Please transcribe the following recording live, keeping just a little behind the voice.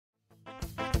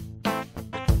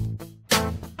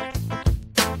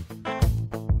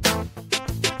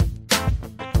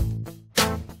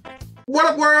What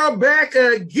up, world? Back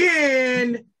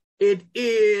again. It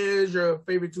is your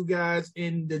favorite two guys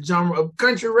in the genre of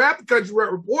country rap, the Country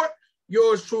Rap Report.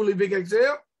 Yours truly, Vic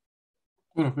XL.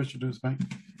 What up, Mr. Deuce, man?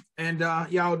 And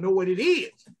y'all know what it is.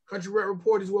 Country Rap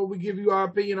Report is where we give you our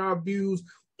opinion, our views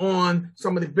on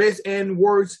some of the best and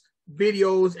worst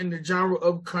videos in the genre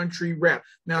of country rap.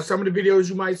 Now, some of the videos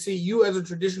you might see, you as a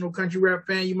traditional country rap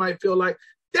fan, you might feel like,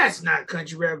 that's not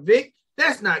country rap, Vic.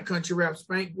 That's not country rap,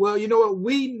 Spank. Well, you know what?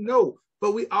 We know,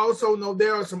 but we also know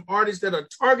there are some artists that are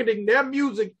targeting their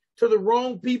music to the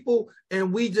wrong people,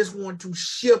 and we just want to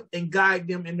shift and guide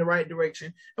them in the right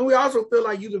direction. And we also feel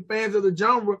like you, the fans of the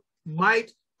genre,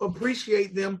 might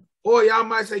appreciate them, or y'all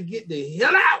might say, get the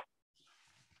hell out.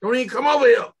 Don't even come over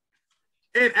here.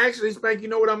 And actually, Spank, you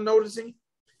know what I'm noticing?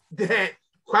 That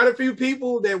quite a few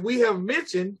people that we have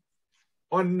mentioned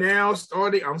are now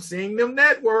starting. I'm seeing them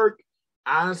network.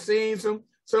 I've seen some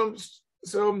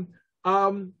Country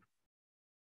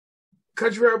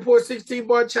Rap Report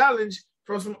 16-bar challenge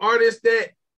from some artists that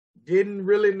didn't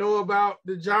really know about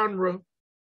the genre,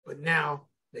 but now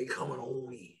they coming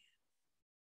on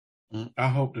in. I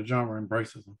hope the genre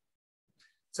embraces them.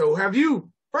 So have you,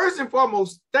 first and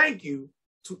foremost, thank you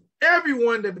to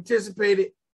everyone that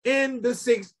participated in the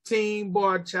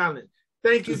 16-bar challenge.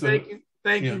 Thank you.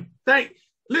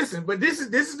 Listen, but this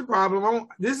is the problem.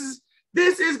 This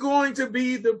is going to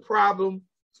be the problem,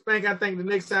 Spank. I think the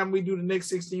next time we do the next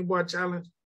 16-bar challenge,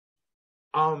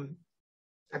 I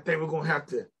think we're gonna have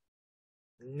to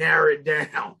narrow it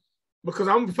down because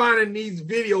I'm finding these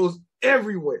videos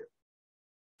everywhere.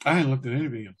 I ain't looked at any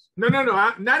videos. No.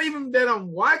 Not even that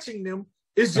I'm watching them.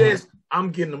 It's just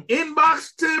I'm getting them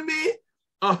inboxed to me.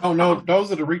 Oh no,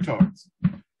 those are the retards.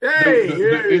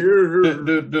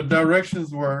 The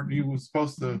directions were you were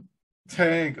supposed to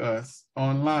tag us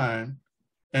online,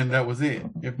 and that was it.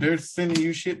 If they're sending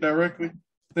you shit directly,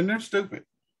 then they're stupid.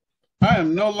 I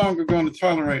am no longer going to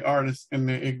tolerate artists in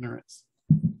their ignorance.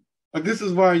 Like, this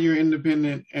is why you're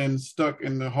independent and stuck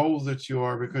in the holes that you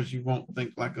are, because you won't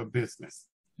think like a business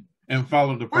and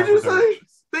follow the proper directions. What'd you say?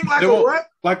 Think like a what?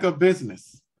 Like a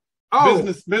business. Oh.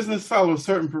 Business follows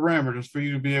certain parameters for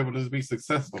you to be able to be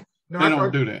successful. No, they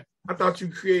don't do that. I thought you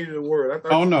created a word.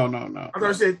 No. I thought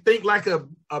you said think like a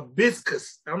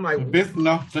hibiscus. I'm like,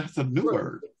 no, that's a new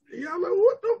word. Yeah, I'm like,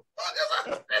 what the fuck is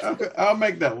that? Okay, I'll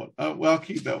make that one. I'll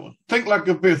keep that one. Think like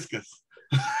a hibiscus.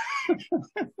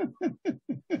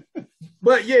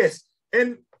 But yes,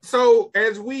 and so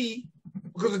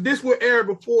because this will air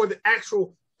before the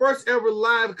actual first ever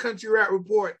live Country Rap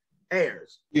Report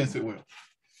airs. Yes, it will.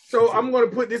 So I'm going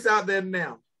to put this out there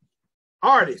now.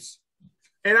 Artists.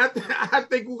 And I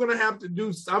think we're going to have to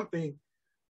do something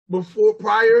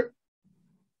prior.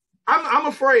 I'm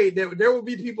afraid that there will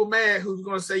be people mad who's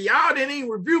going to say, y'all didn't even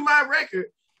review my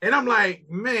record. And I'm like,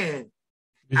 man.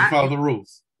 Did you follow the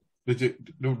rules? The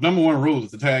number one rule is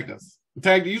to tag us.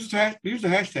 Use the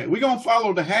hashtag. We're going to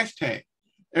follow the hashtag.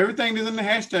 Everything that's in the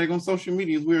hashtag on social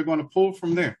media is we're going to pull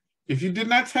from there. If you did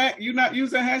not not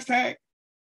use that hashtag,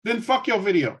 then fuck your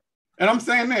video. And I'm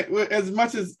saying that as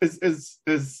much as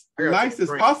nice as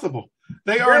possible.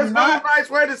 There's no nice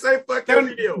way to say fuck your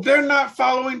video. They're not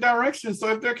following directions. So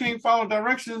if they can't follow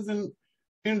directions, then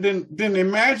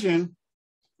imagine,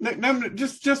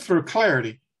 just for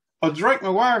clarity, a Drake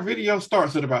McGuire video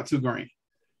starts at about $2,000.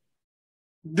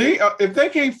 If they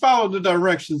can't follow the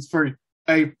directions for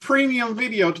a premium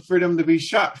video for them to be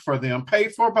shot for them,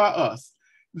 paid for by us,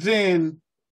 then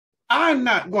I'm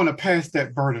not going to pass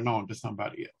that burden on to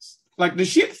somebody else. Like, the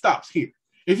shit stops here.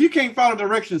 If you can't follow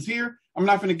directions here, I'm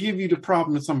not going to give you the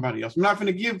problem to somebody else. I'm not going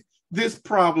to give this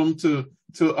problem to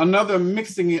another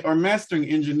mixing or mastering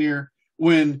engineer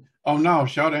when, oh no,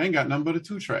 Shawty ain't got nothing but a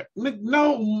 2-track.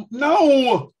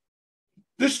 No.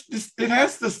 This it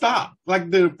has to stop. Like,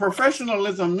 the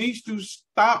professionalism needs to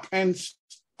stop and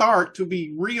start to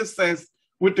be reassessed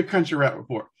with the Country Rap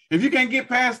Report. If you can't get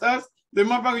past us, then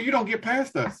motherfucker, you don't get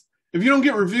past us. If you don't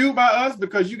get reviewed by us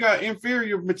because you got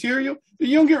inferior material, then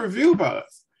you don't get reviewed by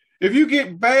us. If you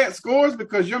get bad scores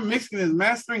because your mixing and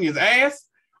mastering is ass,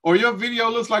 or your video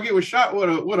looks like it was shot with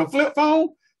a flip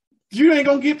phone, you ain't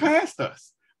gonna get past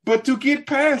us. But to get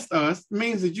past us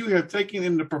means that you have taken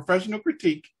in the professional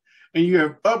critique and you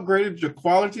have upgraded the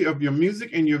quality of your music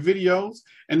and your videos,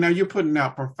 and now you're putting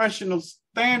out professional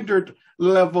standard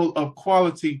level of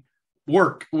quality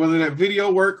work, whether that video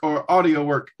work or audio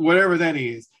work, whatever that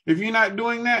is. If you're not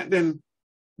doing that, then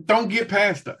don't get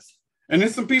past us. And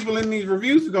there's some people in these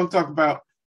reviews we're going to talk about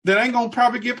that ain't going to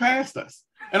probably get past us.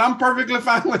 And I'm perfectly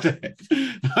fine with that.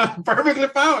 I'm perfectly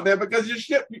fine with that because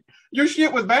your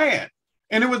shit was bad.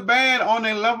 And it was bad on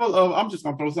a level of, I'm just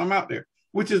going to throw something out there,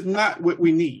 which is not what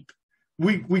we need.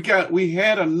 we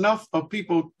had enough of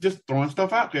people just throwing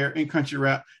stuff out there in country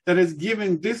rap that is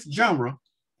giving this genre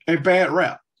a bad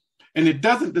rap, and it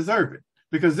doesn't deserve it,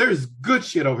 because there's good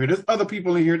shit over here. There's other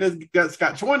people in here that's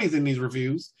got 20s in these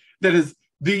reviews that is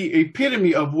the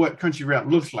epitome of what country rap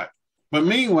looks like. But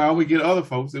meanwhile, we get other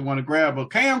folks that want to grab a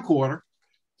camcorder,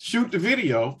 shoot the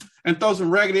video, and throw some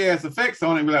raggedy ass effects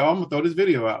on it and be like, oh, I'm gonna throw this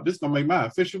video out. This is gonna make my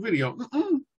official video.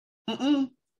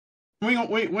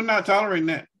 We're not tolerating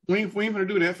that. We ain't gonna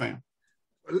do that, fam.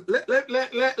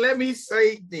 Let me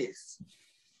say this.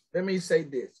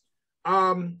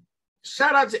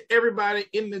 Shout out to everybody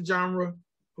in the genre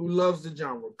who loves the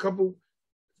genre. Couple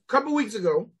weeks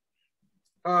ago,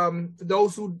 for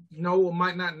those who know or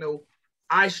might not know,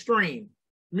 I stream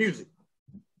music,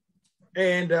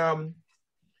 and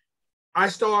I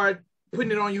started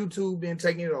putting it on YouTube and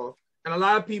taking it off. And a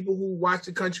lot of people who watch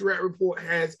the Country Rap Report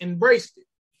has embraced it.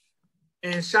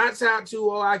 And shouts out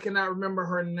to, I cannot remember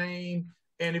her name.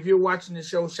 And if you're watching the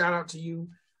show, shout out to you.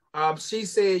 She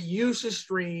said you should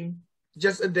stream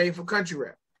just a day for country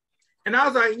rap. And I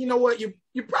was like, you know what?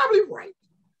 You're probably right.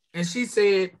 And she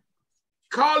said,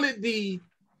 call it the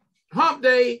Hump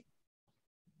Day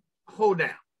Hold Down.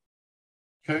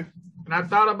 Okay. And I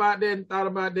thought about that.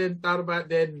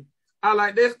 And I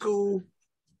like, that's cool,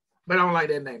 but I don't like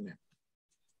that name now.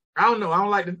 I don't know. I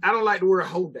don't like the word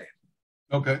hold down.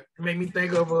 Okay. It made me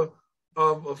think of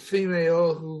a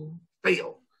female who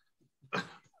failed.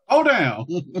 Hold down.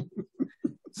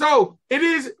 So it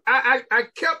is. I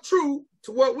kept true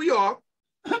to what we are.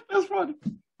 That's funny.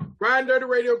 Riding Dirty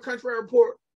Radio Country Rap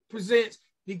Report presents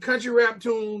the Country Rap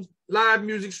Tunes live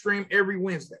music stream every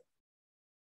Wednesday.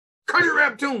 Country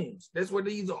Rap Tunes. That's what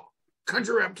these are.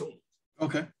 Country Rap Tunes.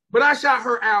 Okay. But I shout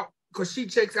her out because she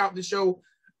checks out the show.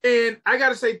 And I got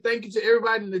to say thank you to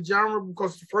everybody in the genre,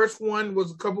 because the first one was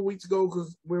a couple weeks ago,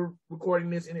 because we're recording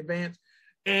this in advance.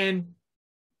 And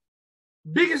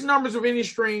biggest numbers of any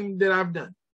stream that I've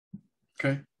done.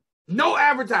 Okay. No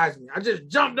advertisement. I just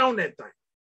jumped on that thing.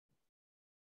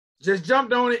 Just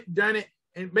jumped on it, done it.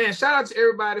 And man, shout out to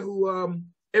everybody who,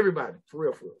 everybody, for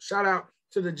real. Shout out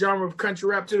to the genre of country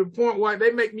rap, to the point where they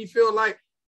make me feel like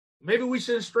maybe we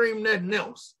shouldn't stream nothing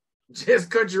else. Just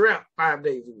country rap 5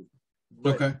 days a week.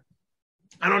 But okay.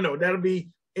 I don't know. That'll be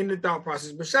in the thought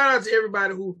process. But shout out to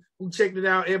everybody who checked it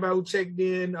out, everybody who checked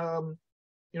in,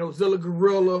 Zilla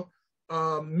Gorilla,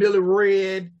 Millie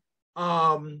Red,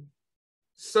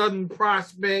 Southern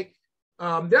Prospect. There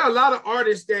are a lot of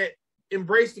artists that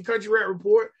embrace the Country Rap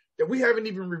Report that we haven't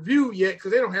even reviewed yet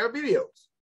because they don't have videos.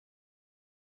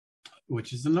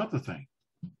 Which is another thing.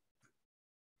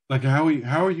 Like, how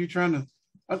are you trying to?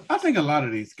 I think a lot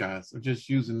of these guys are just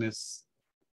using this.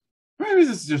 Maybe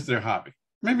this is just their hobby.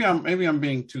 Maybe I'm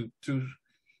being too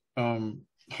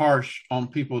harsh on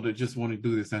people that just want to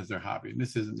do this as their hobby, and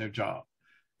this isn't their job.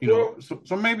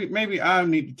 So maybe I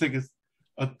need to take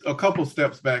a couple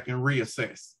steps back and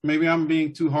reassess. Maybe I'm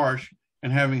being too harsh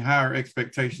and having higher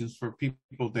expectations for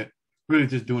people that really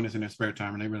just doing this in their spare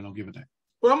time and they really don't give a damn.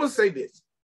 Well, I'm gonna say this,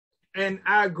 and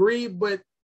I agree, but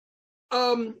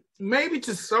maybe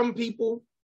to some people,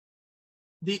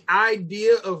 the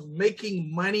idea of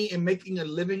making money and making a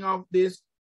living off this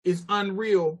is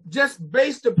unreal, just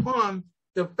based upon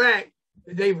the fact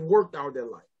that they've worked all their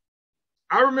life.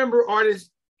 I remember artists,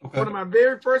 one of my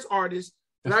very first artists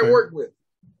that I worked with,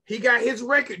 he got his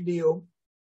record deal.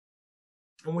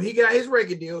 And when he got his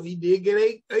record deal, he did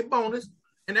get a bonus.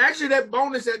 And actually that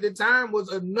bonus at the time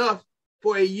was enough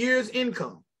for a year's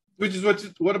income. Which is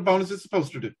what a bonus is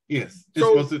supposed to do. Yes. It's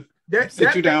supposed to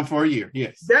sit you down for a year.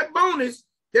 Yes. That bonus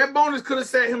could have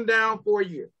sat him down for a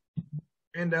year.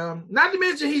 And not to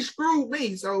mention he screwed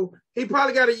me. So he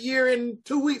probably got a year and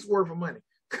 2 weeks worth of money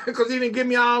because he didn't give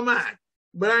me all mine.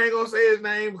 But I ain't going to say his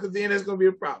name because then it's going to be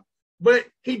a problem. But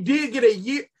he did get a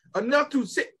year, enough to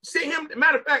sit him.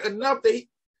 Matter of fact, enough that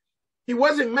he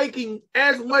wasn't making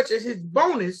as much as his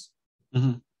bonus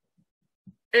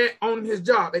on his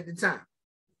job at the time.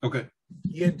 Okay.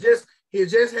 He had just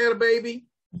had a baby.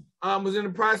 Was in the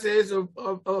process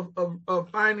of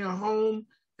finding a home,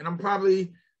 and I'm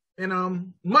probably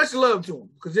much love to him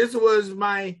because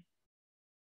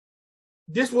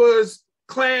this was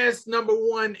class number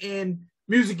one in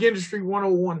music industry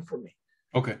 101 for me.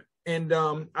 Okay. And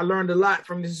I learned a lot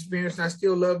from this experience, and I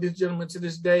still love this gentleman to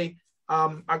this day.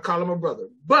 I call him a brother.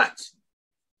 But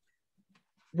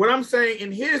what I'm saying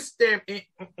in his stamp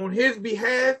on his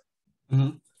behalf,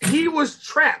 he was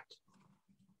trapped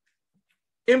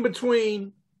in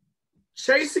between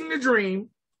chasing the dream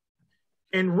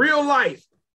and real life.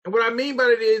 And what I mean by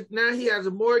it is now he has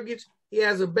a mortgage, he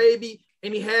has a baby,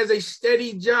 and he has a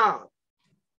steady job.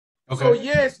 Okay. So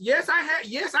yes,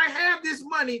 I have this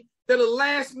money that'll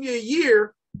last me a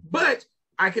year, but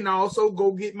I can also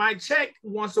go get my check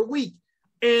once a week.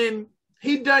 And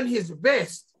he done his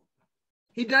best.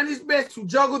 He done his best to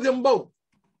juggle them both.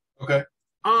 Okay.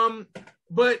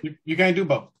 But you can't do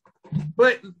both.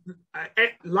 But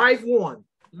life won.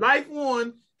 Life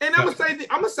won. And I'm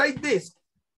gonna say this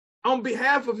on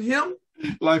behalf of him.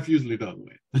 Life usually doesn't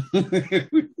win.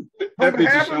 That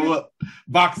bitch show up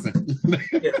boxing.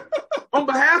 Yeah. On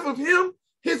behalf of him,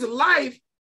 his life,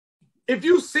 if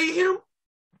you see him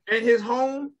and his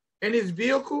home and his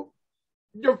vehicle,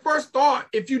 your first thought,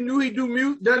 if you knew he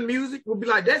done music, would be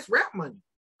like, that's rap money.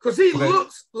 Because he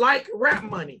looks like rap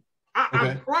money.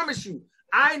 I promise you.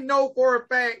 I know for a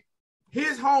fact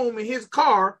his home and his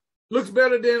car looks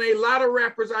better than a lot of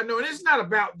rappers I know. And it's not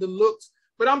about the looks,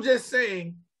 but I'm just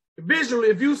saying, visually,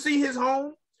 if you see his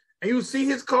home and you see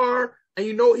his car and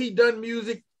you know he done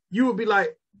music, you would be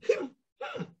like, he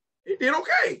did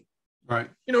okay. Right.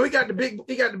 You know, he got the big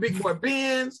boy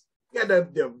Benz, he got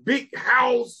the big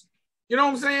house. You know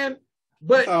what I'm saying?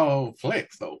 But that's all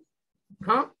flex though.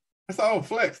 Huh? That's all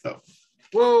flex though.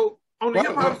 Well, on the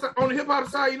hip hop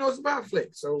side, you know, it's about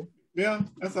flex. So yeah,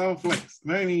 that's all flex.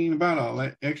 That ain't even about all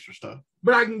that extra stuff.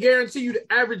 But I can guarantee you,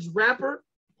 the average rapper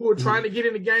who are trying to get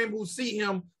in the game, who see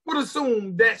him, would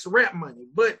assume that's rap money.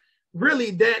 But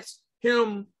really, that's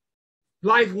him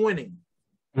life winning.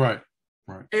 Right.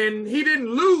 Right. And he didn't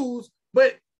lose,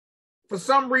 but for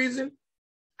some reason,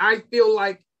 I feel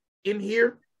like in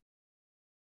here,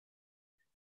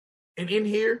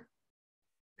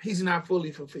 he's not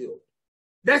fully fulfilled.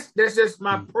 That's just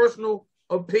my personal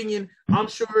opinion. I'm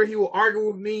sure he will argue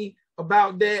with me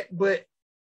about that, but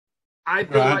I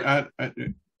feel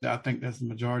I think that's the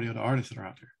majority of the artists that are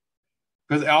out there,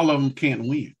 because all of them can't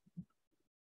win.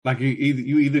 Like you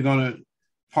either gonna,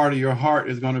 part of your heart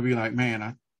is gonna be like,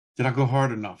 man, did I go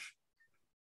hard enough?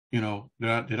 You know,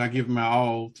 did I give my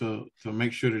all to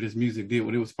make sure that this music did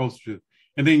what it was supposed to do?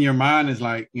 And then your mind is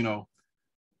like, you know,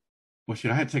 well,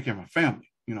 shit, I had to take care of my family.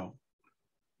 You know,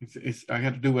 I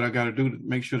had to do what I got to do to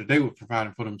make sure that they were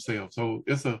providing for themselves. So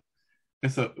it's a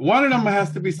one of them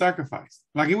has to be sacrificed.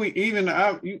 Like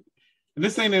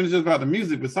this ain't just about the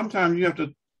music, but sometimes you have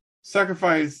to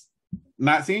sacrifice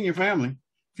not seeing your family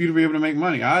for you to be able to make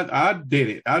money. I did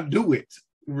it. I do it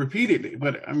repeatedly,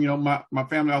 but you know, my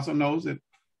family also knows that,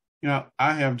 you know,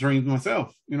 I have dreams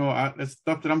myself. You know, it's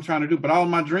stuff that I'm trying to do, but all of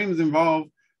my dreams involve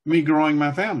me growing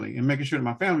my family and making sure that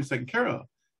my family's taken care of.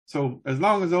 So as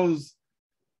long as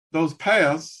those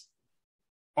paths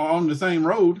are on the same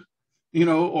road, you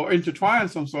know, or intertwined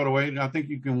some sort of way, I think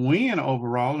you can win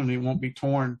overall, and it won't be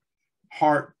torn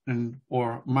heart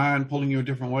or mind pulling you a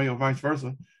different way, or vice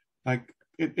versa. Like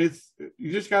it's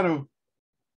you just got to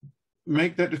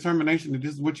make that determination that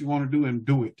this is what you want to do and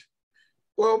do it.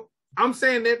 Well, I'm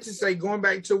saying that to say, going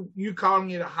back to you calling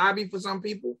it a hobby for some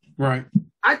people, right?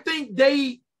 I think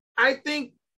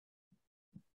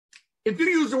if you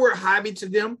use the word hobby to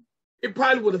them, it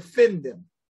probably would offend them,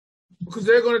 because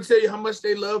they're going to tell you how much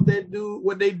they love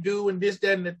what they do, and this,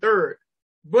 that, and the third.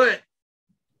 But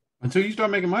until you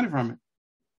start making money from it,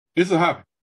 it's a hobby.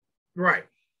 Right.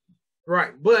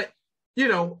 But, you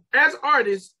know, as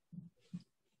artists,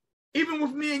 even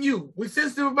with me and you, we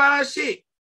sensitive about our shit.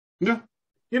 Yeah.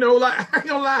 You know, like, I ain't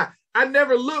gonna lie, I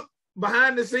never looked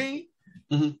behind the scene,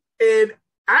 and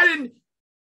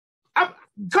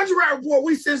Country Rap Report,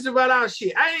 we sensitive about our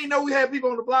shit. I didn't know we had people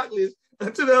on the block list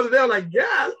until the other day. I was like,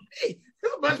 God, hey,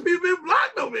 there's a bunch of people been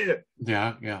blocked over here.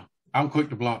 Yeah. I'm quick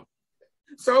to block.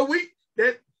 So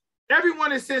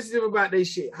everyone is sensitive about their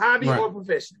shit, hobby or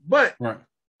profession. But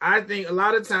I think a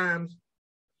lot of times,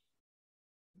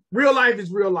 real life is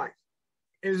real life.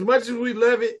 And as much as we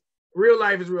love it, real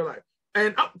life is real life.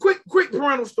 And quick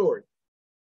parental story.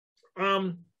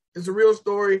 It's a real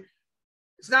story.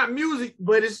 It's not music,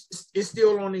 but it's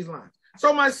still on these lines.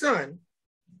 So my son,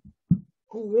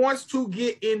 who wants to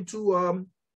get into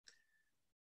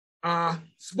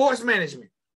sports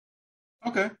management.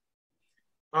 Okay.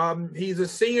 He's a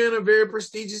senior in a very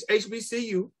prestigious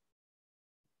HBCU.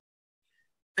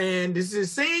 And this is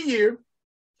his senior year.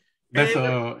 That's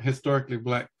a historically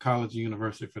black college or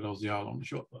university for those of y'all on the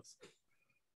short bus.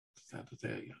 Just have to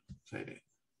say that.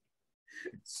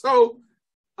 So,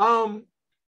 I'm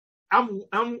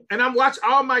watching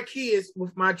all my kids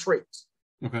with my traits.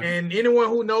 Okay. And anyone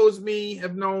who knows me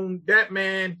have known that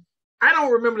man. I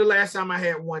don't remember the last time I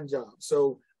had one job.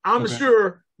 So I'm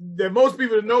sure that most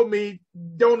people that know me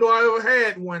don't know I ever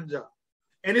had one job.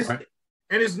 And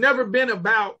it's never been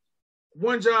about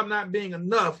one job not being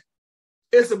enough.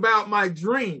 It's about my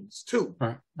dreams too.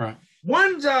 Right.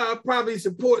 One job probably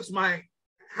supports my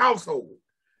household,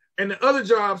 and the other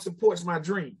job supports my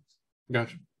dreams.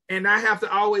 Gotcha. And I have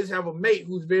to always have a mate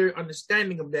who's very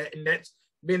understanding of that, and that's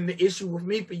been the issue with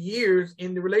me for years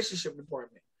in the relationship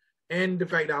department, and the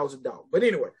fact that I was a dog. But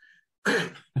anyway,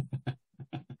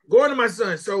 going to my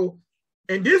son. So,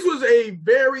 and this was a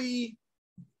very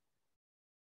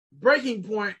breaking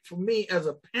point for me as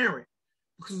a parent,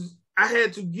 because I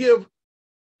had to give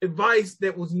advice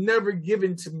that was never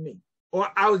given to me, or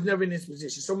I was never in this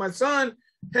position. So my son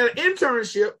had an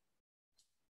internship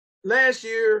last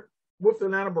year with the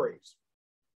Atlanta Braves.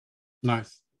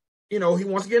 Nice. You know, he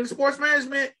wants to get into sports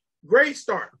management. Great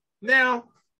start. Now,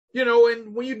 you know,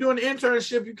 and when you're doing an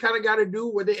internship, you kind of got to do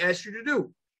what they ask you to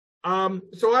do.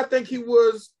 So I think he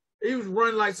was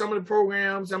running like some of the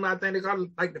programs. I think they call it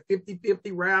like the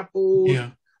 50-50 raffles.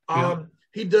 Yeah.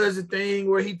 He does the thing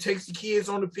where he takes the kids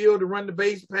on the field to run the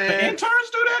base pad. The interns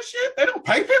do that shit? They don't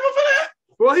pay people for that?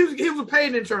 Well, he was a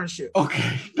paid internship.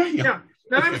 Okay. Damn.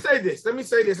 Now let me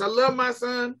say this. I love my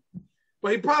son,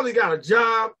 but he probably got a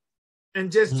job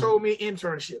and just told me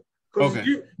internship. Because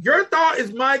your thought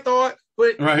is my thought,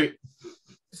 but right.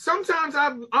 Sometimes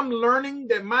I'm learning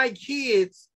that my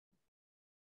kids,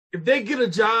 if they get a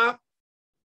job,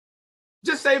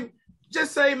 just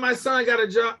say my son got a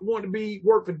job, want to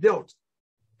work for Delta,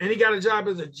 and he got a job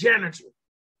as a janitor.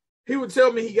 He would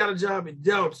tell me he got a job at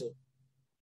Delta,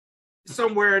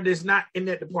 somewhere that's not in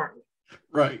that department.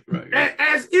 Right.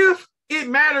 As if it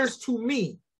matters to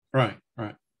me. Right.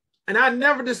 And I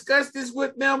never discussed this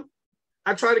with them.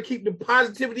 I try to keep the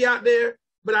positivity out there,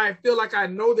 but I feel like I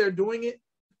know they're doing it.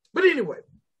 But anyway,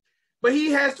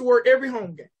 he has to work every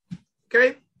home game.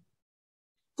 Okay?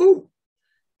 Cool.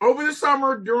 Over the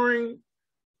summer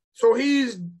so he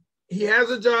has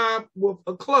a job with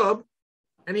a club,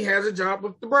 and he has a job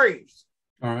with the Braves.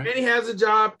 All right. And he has a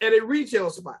job at a retail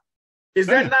spot. Is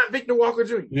that not Victor Walker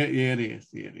Jr.? Yeah, it is.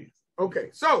 Okay,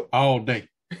 so all day.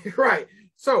 Right.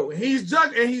 So he's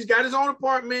juggling, and he's got his own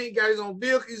apartment, he got his own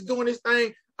vehicle, he's doing his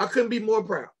thing. I couldn't be more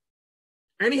proud.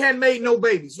 And he hadn't made no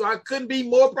babies, so I couldn't be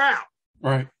more proud.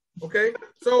 Right. Okay.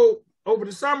 So over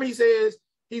the summer, he says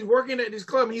he's working at this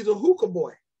club, and he's a hookah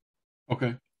boy.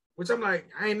 Okay. Which I'm like,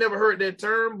 I ain't never heard that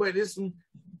term, but it's some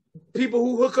people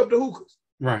who hook up the hookahs.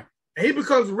 Right. And he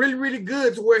becomes really, really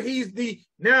good to where he's the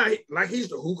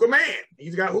hookah man.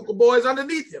 He's got hookah boys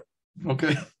underneath him.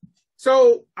 Okay.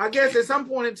 So I guess at some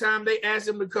point in time, they asked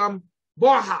him to come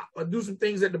bar hop or do some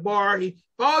things at the bar. He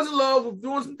falls in love with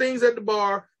doing some things at the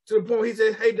bar to the point he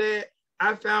says, "Hey, Dad,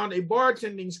 I found a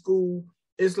bartending school.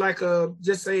 It's like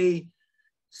just a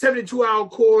 72-hour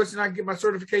course, and I get my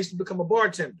certification to become a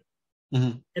bartender.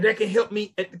 Mm-hmm. And that can help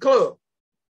me at the club."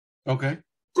 Okay.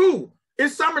 Cool.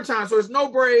 It's summertime, so it's no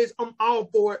Braves. I'm all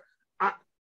for it.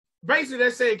 Basically, they're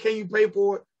saying, "Can you pay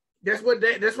for it?" That's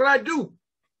what I do.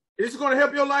 Is it going to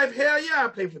help your life? Hell yeah, I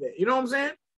pay for that. You know what I'm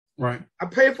saying? Right. I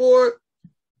pay for it.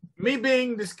 Me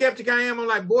being the skeptic I am, I'm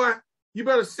like, boy, you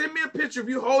better send me a picture of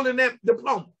you holding that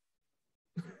diploma.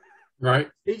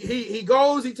 Right. He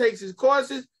goes, he takes his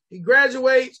courses, he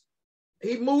graduates,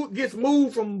 gets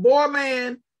moved from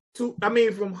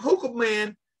from hookah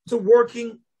man to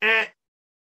working at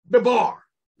the bar.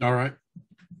 All right.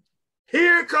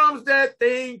 Here comes that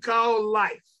thing called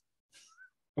life.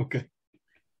 Okay.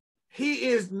 He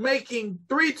is making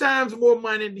 3 times more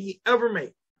money than he ever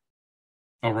made.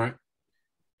 All right.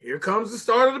 Here comes the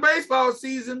start of the baseball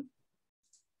season.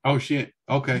 Oh, shit.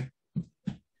 Okay.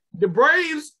 The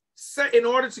Braves said in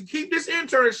order to keep this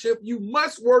internship, you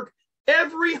must work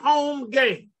every home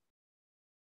game.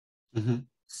 Mm-hmm.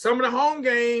 Some of the home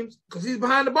games, because he's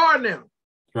behind the bar now.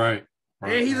 Right.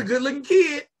 And he's a good-looking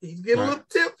kid. He's getting a little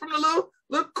tip from the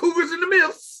little cougars in the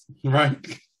mills.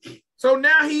 Right. So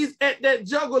now he's at that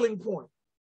juggling point.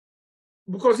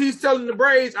 Because he's telling the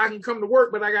Braves, I can come to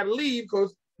work, but I got to leave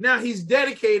because now he's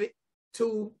dedicated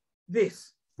to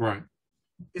this. Right.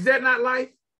 Is that not life?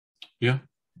 Yeah.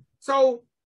 So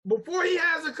before he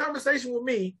has a conversation with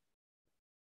me,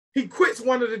 he quits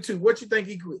one of the two. What you think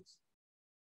he quits?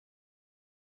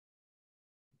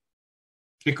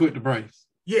 He quit the Braves.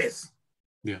 Yes.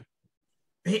 Yeah.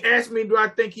 He asked me, do I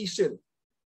think he should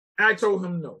have? I told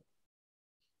him no.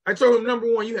 I told him,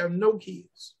 number one, you have no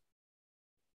kids.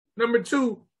 Number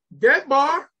two, that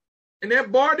bar and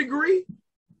that bar degree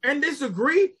and this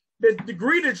degree, the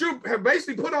degree that you have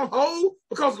basically put on hold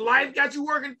because life got you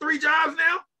working 3 jobs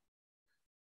now,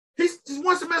 he's just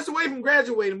 1 semester away from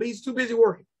graduating, but he's too busy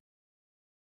working.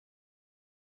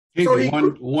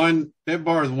 That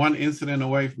bar is 1 incident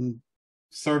away from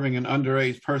serving an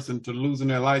underage person to losing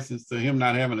their license to him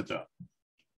not having a job.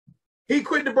 He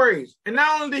quit the Braves. And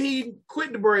not only did he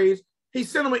quit the Braves, he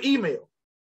sent them an email.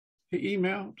 He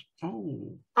emailed.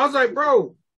 Oh. I was like,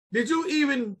 bro, did you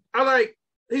even?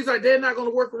 He's like, they're not going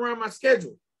to work around my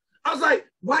schedule. I was like,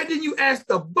 why didn't you ask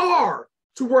the bar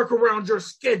to work around your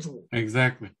schedule?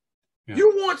 Exactly. Yeah.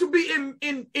 You want to be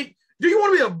in. Do you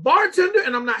want to be a bartender?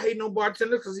 And I'm not hating on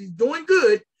bartender because he's doing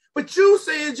good. But you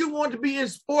said you want to be in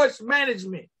sports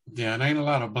management. Yeah, and ain't a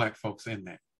lot of black folks in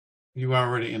that. You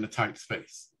already in a tight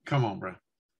space. Come on, bro.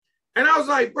 And I was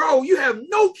like, bro, you have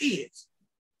no kids.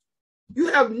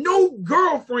 You have no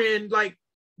girlfriend like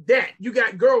that. You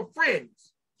got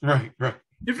girlfriends. Right.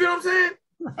 You feel what I'm saying?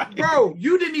 Right. Bro,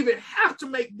 you didn't even have to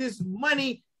make this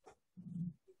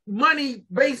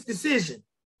money-based decision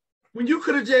when you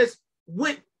could have just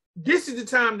went, this is the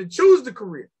time to choose the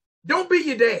career. Don't be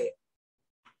your dad.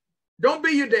 Don't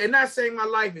be your dad. Not saying my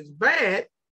life is bad,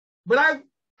 but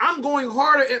I'm going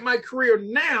harder at my career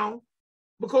now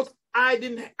because I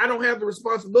don't have the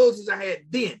responsibilities I had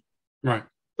then. Right.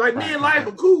 Like me and life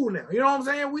are cool now. You know what I'm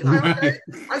saying? We like, okay,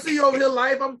 I see you over here,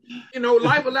 life.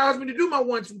 Life allows me to do my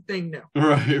 1-2 thing now.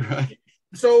 Right.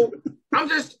 So I'm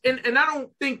just, and I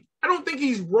don't think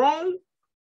he's wrong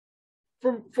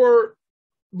for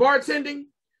bartending,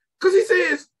 because he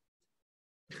says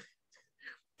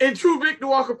in true Victor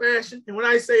Walker fashion, and when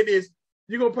I say this,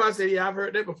 you're gonna probably say, yeah, I've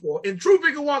heard that before. In true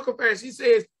Victor Walker fashion, he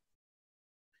says,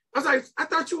 I was like, I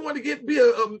thought you wanted to be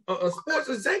a sports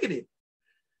executive.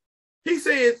 He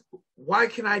says, why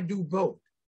can I do both?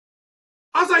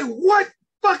 I was like, what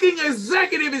fucking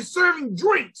executive is serving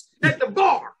drinks at the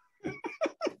bar?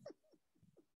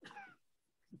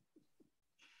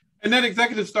 And that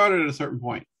executive started at a certain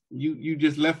point. You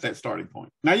just left that starting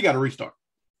point. Now you got to restart.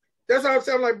 That's how I'm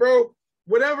saying, like, bro,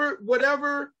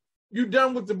 whatever you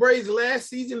done with the Braves last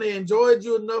season, they enjoyed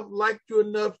you enough, liked you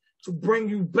enough to bring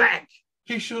you back.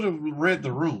 He should have read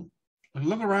the room.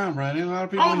 Look around, Brian. There's a lot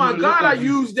of people. Oh my God, I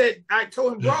used that. I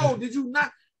told him, bro, did you not?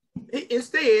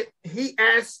 Instead, he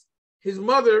asked his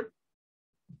mother,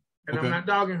 and okay, I'm not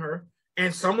dogging her,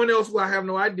 and someone else who I have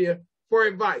no idea, for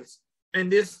advice.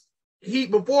 And he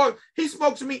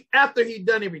spoke to me after he'd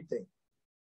done everything.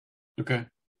 Okay.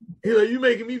 He's like, you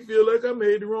making me feel like I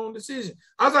made the wrong decision.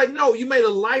 I was like, no, you made a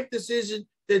life decision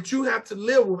that you have to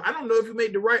live with. I don't know if you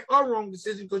made the right or wrong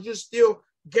decision because you're still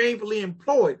gainfully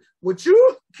employed. What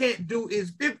you can't do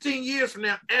is 15 years from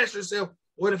now, ask yourself,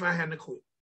 what if I hadn't quit?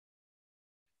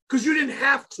 Because you didn't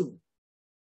have to.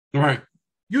 Right.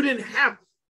 You didn't have.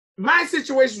 My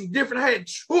situation was different. I had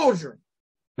children.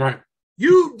 Right.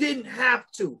 You didn't have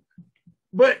to.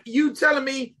 But you telling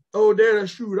me, oh, Dad,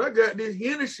 shoot, I got this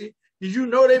Hennessy. Did you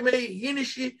know they made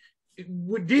Hennessy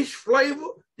with this flavor?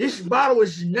 This bottle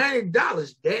is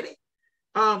 $90, Daddy.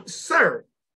 Sir,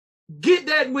 get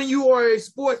that when you are a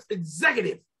sports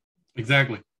executive.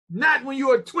 Exactly. Not when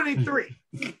you are 23.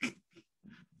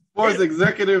 Sports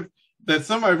executive that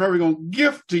somebody probably going to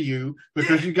gift to you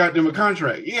because you got them a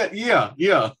contract.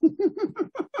 Yeah.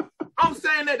 I'm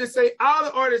saying that to say all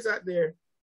the artists out there,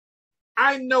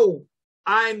 I know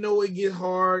it gets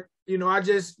hard. You know, I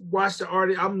just watched the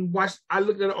artist. I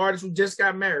looked at an artist who just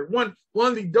got married. One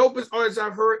of the dopest artists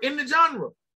I've heard in the genre.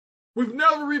 We've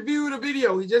never reviewed a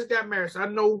video. He just got married, so I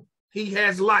know he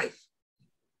has life.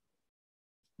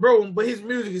 Bro, but his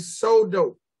music is so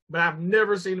dope. But I've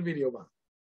never seen a video about it.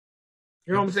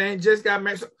 You know what I'm saying? Just got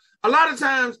married. So a lot of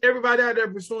times, everybody out there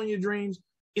pursuing your dreams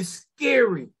is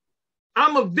scary.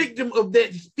 I'm a victim of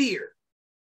that fear.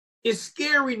 It's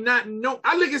scary not know.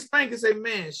 I look at Spank and say,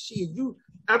 man, shit,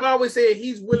 I've always said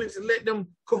he's willing to let them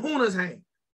kahunas hang.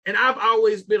 And I've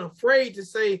always been afraid to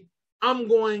say, I'm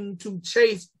going to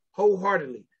chase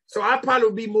wholeheartedly. So I probably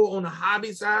would be more on the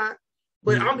hobby side,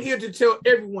 but I'm here to tell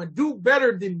everyone, do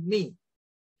better than me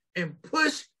and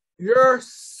push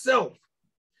yourself.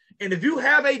 And if you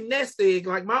have a nest egg,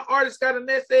 like my artist got a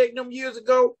nest egg them years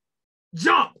ago,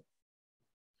 jump.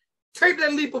 Take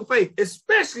that leap of faith,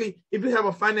 especially if you have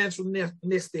a financial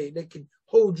nest egg that can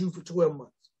hold you for 12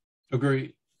 months.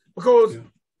 Agreed. Because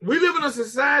we live in a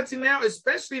society now,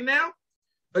 especially now,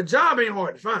 a job ain't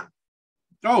hard to find.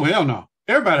 Oh, hell no.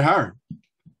 Everybody hiring.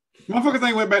 Motherfuckers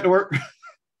ain't went back to work.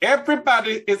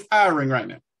 Everybody is hiring right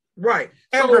now. Right.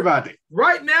 Everybody. So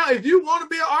right now, if you want to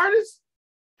be an artist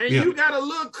and you got a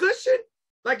little cushion,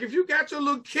 like if you got your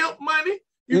little Kemp money,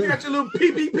 you got your little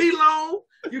PPP loan,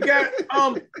 you got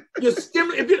your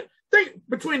stimulus. If you think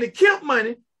between the Kemp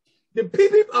money, the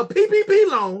PPP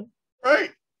loan,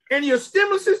 right, and your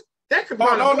stimuluses, that could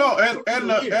probably and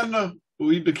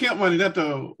the Kemp money, that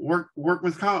the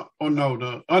workman's comp,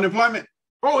 the unemployment.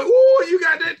 Oh, you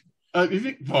got that.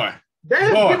 Boy, they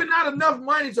have given out enough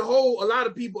money to hold a lot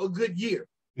of people a good year.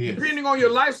 Yes. Depending on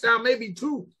your lifestyle, maybe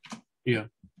two. Yeah.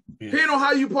 Depending on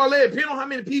how you parlay, depending on how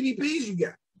many PPPs you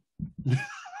got.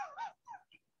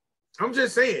 I'm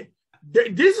just saying,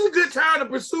 this is a good time to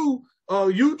pursue a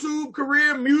YouTube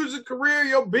career, music career,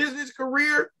 your business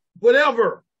career,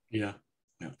 whatever. Yeah.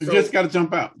 You just got to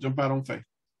jump out on faith.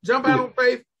 Jump out on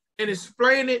faith and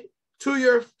explain it to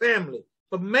your family.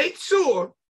 But make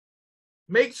sure,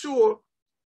 this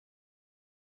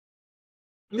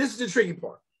is the tricky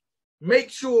part. Make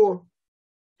sure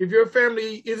if your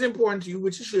family is important to you,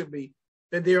 which it should be,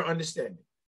 that they're understanding.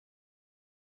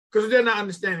 Because if they're not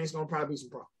understanding, it's going to probably be some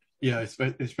problems. Yeah,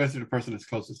 especially the person that's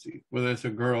closest to you, whether it's a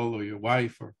girl or your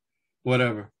wife or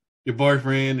whatever, your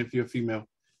boyfriend, if you're a female,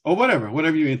 or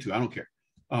whatever you're into, I don't care.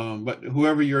 But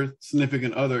whoever your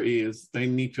significant other is, they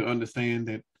need to understand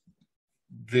that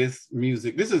this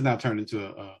music, this is now turned into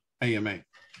a AMA.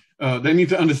 They need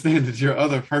to understand that your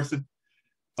other person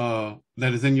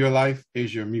that is in your life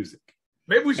is your music.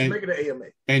 Maybe we should make it an AMA.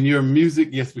 And your music,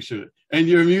 yes, we should. And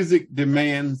your music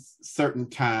demands certain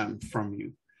time from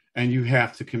you, and you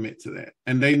have to commit to that.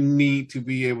 And they need to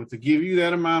be able to give you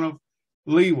that amount of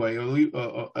leeway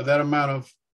or that amount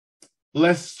of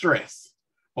less stress,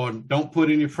 or don't put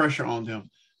any pressure on them,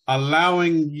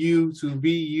 allowing you to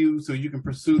be you so you can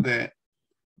pursue that.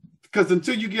 Because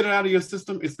until you get it out of your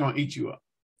system, it's going to eat you up.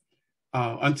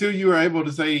 Until you are able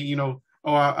to say, you know,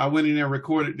 oh, I went in there and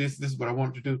recorded this is what I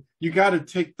wanted to do. You got to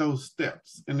take those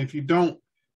steps. And if you don't,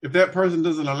 if that person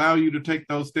doesn't allow you to take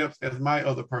those steps, as my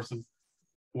other person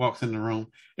walks in the room,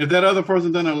 if that other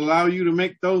person doesn't allow you to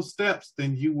make those steps,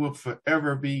 then you will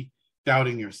forever be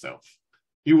doubting yourself.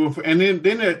 You will, and then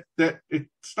that it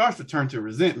starts to turn to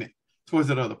resentment towards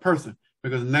that other person,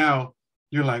 because now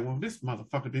you're like, well, this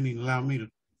motherfucker didn't even allow me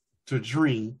to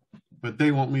dream, but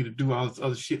they want me to do all this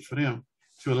other shit for them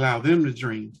to allow them to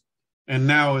dream. And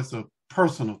now it's a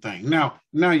personal thing. Now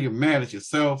you're mad at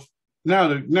yourself. Now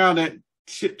that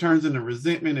shit turns into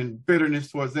resentment and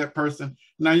bitterness towards that person.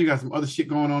 Now you got some other shit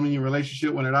going on in your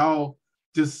relationship when it all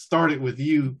just started with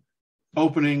you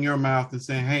opening your mouth and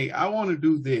saying, hey, I want to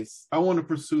do this. I want to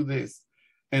pursue this.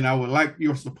 And I would like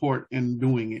your support in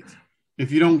doing it.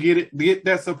 If you don't get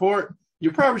that support,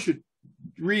 you probably should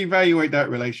reevaluate that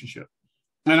relationship.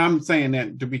 And I'm saying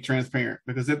that to be transparent,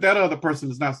 because if that other person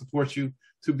does not support you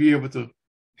to be able to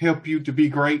help you to be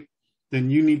great, then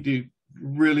you need to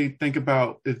really think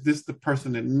about, is this the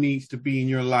person that needs to be in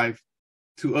your life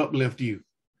to uplift you?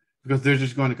 Because they're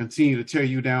just going to continue to tear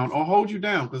you down or hold you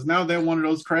down, because now they're one of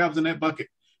those crabs in that bucket,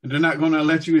 and they're not going to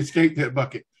let you escape that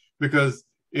bucket, because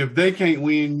if they can't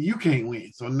win, you can't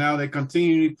win. So now they're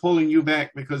continually pulling you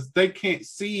back because they can't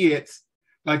see it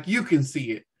like you can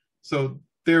see it. So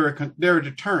they're a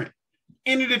deterrent.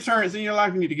 Any deterrents in your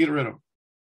life, you need to get rid of them.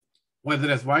 Whether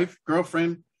that's wife,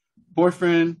 girlfriend,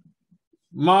 boyfriend,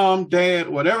 mom, dad,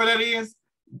 whatever that is,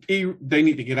 they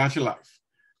need to get out your life.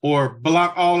 Or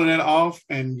block all of that off,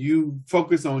 and you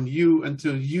focus on you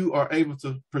until you are able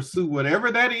to pursue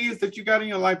whatever that is that you got in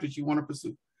your life that you want to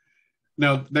pursue.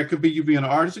 Now, that could be you being an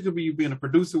artist, it could be you being a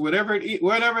producer, whatever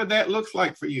that looks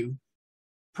like for you.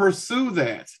 Pursue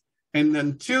that. And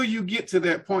until you get to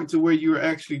that point to where you're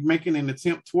actually making an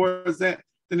attempt towards that,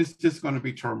 then it's just going to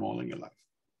be turmoil in your life.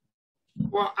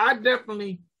 Well, I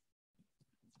agree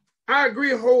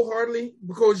wholeheartedly,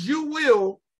 because you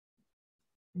will,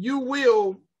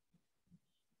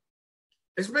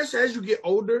 especially as you get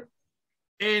older,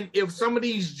 and if some of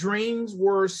these dreams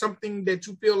were something that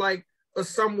you feel like are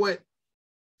somewhat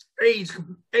age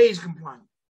compliant.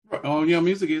 Oh yeah,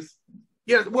 music is.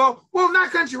 Yeah, well,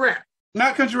 not country rap.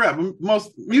 Not country rap, but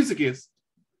most music is.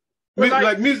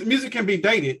 Like music can be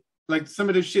dated. Like some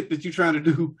of the shit that you're trying to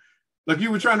do, like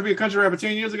you were trying to be a country rapper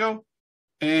 10 years ago,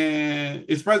 and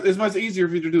it's much easier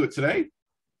for you to do it today.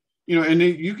 You know, and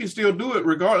then you can still do it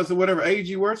regardless of whatever age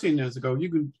you were 10 years ago. You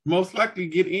can most likely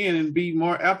get in and be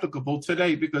more applicable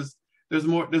today because there's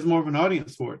more of an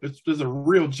audience for it. There's a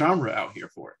real genre out here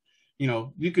for it. You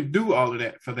know, you could do all of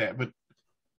that for that, but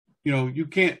you know, you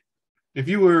can't. If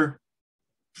you were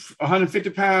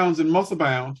 150 pounds and muscle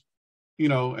bound, you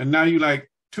know, and now you like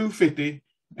 250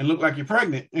 and look like you're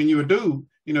pregnant and you're a dude,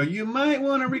 you know, you might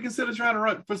want to reconsider trying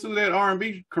to pursue that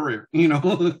R&B career, you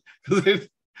know, because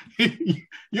you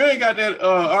ain't got that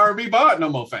R&B bod no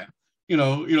more, fam. You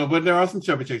know, but there are some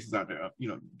chubby chasers out there. You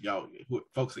know, y'all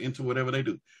folks are into whatever they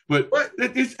do. But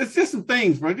it's just some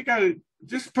things, bro. You gotta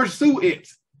just pursue it.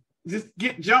 Just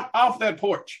jump off that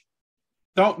porch.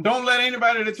 Don't let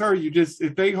anybody deter you. Just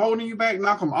if they holding you back,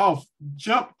 knock them off.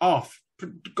 Jump off.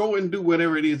 Go and do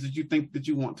whatever it is that you think that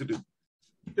you want to do.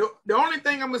 The only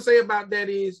thing I'm gonna say about that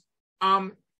is,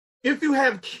 if you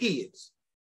have kids.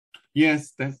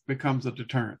 Yes, that becomes a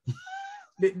deterrent.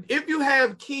 If you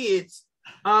have kids,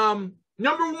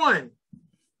 number one,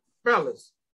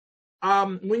 fellas,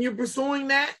 When you're pursuing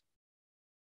that,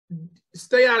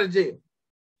 stay out of jail.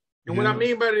 And what I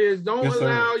mean by that is don't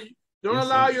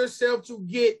allow yourself to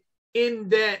get in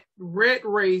that rat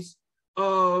race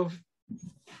of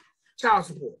child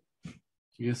support.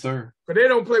 Yes, sir. Because they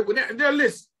don't play with that.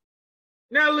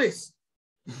 Now listen.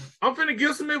 I'm finna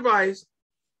give some advice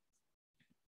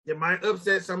that might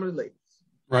upset some of the ladies.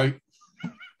 Right.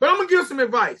 But I'm gonna give some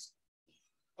advice.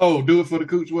 Oh, do it for the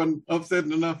cooch wasn't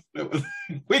upsetting enough.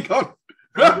 We go.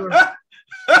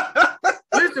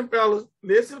 Listen,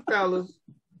 fellas.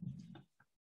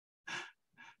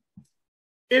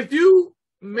 If you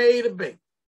made a baby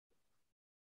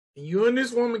and you and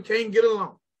this woman can't get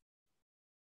along,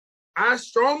 I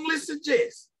strongly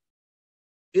suggest,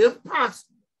 if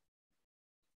possible,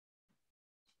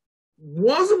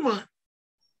 once a month,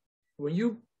 when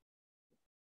you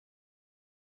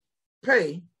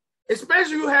pay,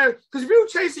 especially because if you're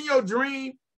chasing your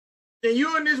dream and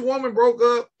you and this woman broke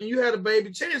up and you had a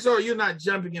baby, chances are you're not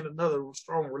jumping in another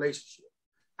strong relationship.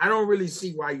 I don't really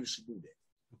see why you should do that.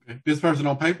 Okay. This person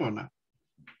on paper or not?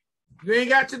 You ain't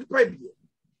got to the paper yet.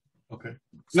 Okay.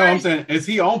 No, I'm saying, is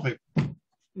he on paper?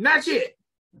 Not yet.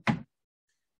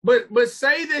 But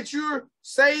say that you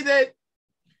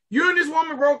and this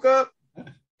woman broke up,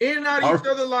 in and out of each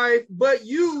other's life, but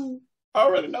you I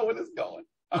already know where this is going.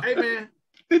 Hey man.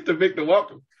 This the Victor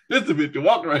Walker.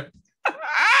 Right?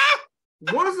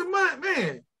 Once a month,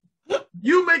 man.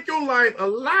 You make your life a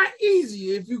lot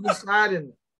easier if you can slide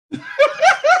in there.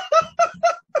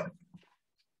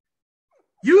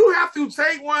 You have to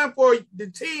take one for the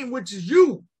team, which is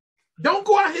you. Don't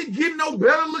go out here getting no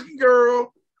better looking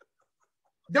girl.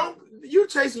 You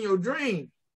chasing your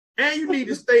dream. And you need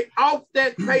to stay off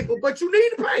that paper, but you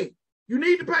need to pay. You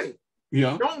need to pay.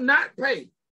 Yeah. Don't not pay.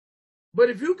 But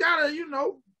if you gotta,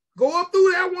 go up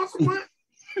through that once a month,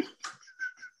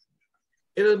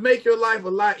 it'll make your life a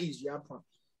lot easier, I promise.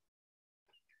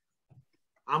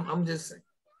 I'm just saying.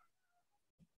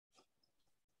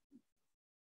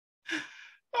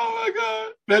 Oh my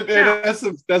God.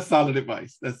 That's solid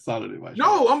advice. That's solid advice.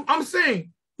 No, I'm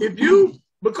saying if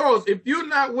you're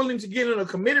not willing to get in a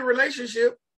committed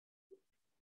relationship,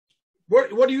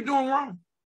 what are you doing wrong?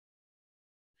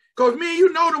 Because me and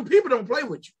you know them people don't play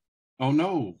with you. Oh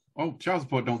no. Oh, child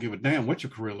support don't give a damn what your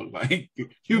career look like.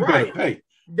 You better pay.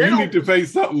 You need to pay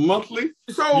something monthly.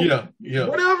 So yeah.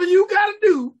 Whatever you gotta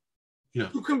do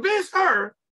to convince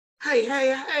her,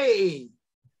 hey,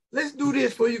 let's do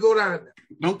this before you go down there.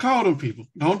 Don't call them people.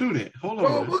 Don't do that. Hold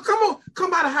on. Well,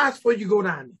 come by the house before you go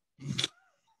down there.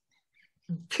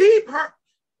 Keep her,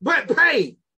 but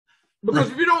pay. Because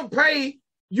if you don't pay,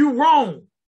 you wrong.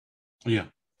 Yeah.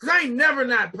 Because I ain't never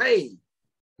not paid.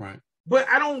 Right. But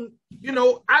I don't,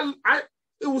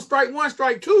 it was strike one,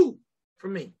 strike two for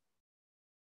me.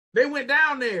 They went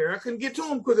down there. I couldn't get to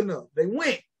them quick enough. They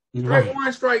went. Strike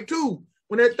one, strike two.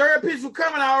 When that third pitch was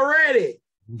coming already.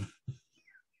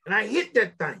 And I hit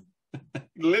that thing.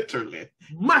 Literally.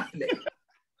 Monthly.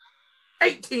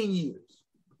 18 years.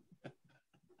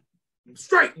 I'm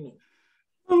striking.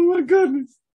 Oh my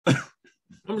goodness.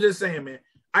 I'm just saying, man.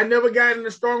 I never got in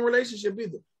a strong relationship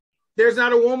either. There's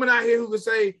not a woman out here who could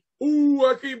say, "Ooh,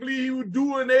 I can't believe he was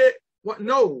doing that." What?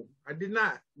 No, I did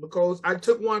not, because I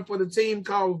took one for the team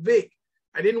called Vic.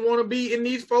 I didn't want to be in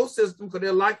these folk systems because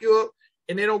they'll lock you up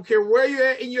and they don't care where you're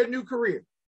at in your new career.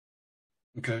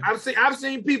 Okay. I've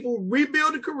seen people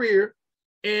rebuild a career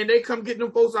and they come get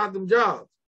them folks out them jobs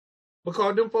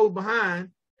because them folks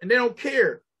behind and they don't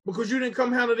care because you didn't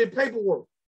come handle their paperwork.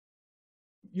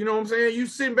 You know what I'm saying? You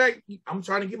sitting back, I'm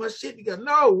trying to get my shit together.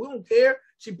 No, we don't care.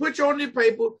 She put you on the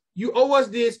paper. You owe us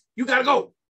this. You got to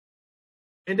go.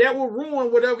 And that will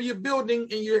ruin whatever you're building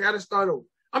and you got to start over.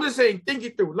 I'm just saying, think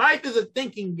it through. Life is a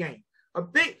thinking game.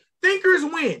 Thinkers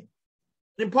win.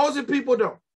 Impulsive people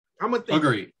don't. I'm a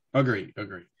thinker. Agreed.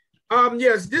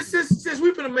 Yes, since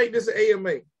we're going to make this an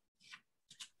AMA.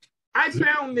 I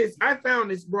found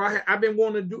this, bro. I've been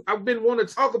wanting to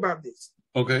talk about this.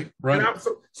 Okay, right.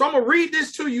 So I'm gonna read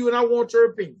this to you, and I want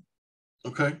your opinion.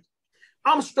 Okay.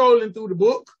 I'm strolling through the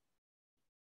book,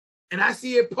 and I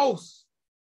see a post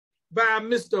by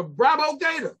Mr. Bravo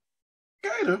Gator.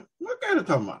 Gator? What Gator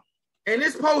talking about? And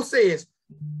this post says,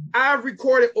 "I've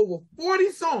recorded over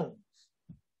 40 songs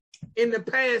in the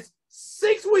past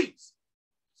 6 weeks.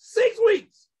 6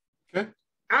 weeks. Okay.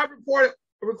 I've recorded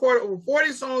over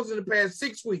 40 songs in the past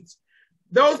 6 weeks.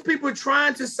 Those people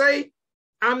trying to say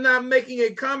I'm not making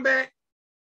a comeback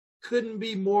couldn't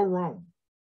be more wrong.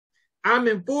 I'm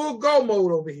in full go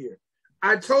mode over here.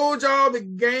 I told y'all the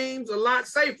game's a lot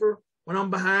safer when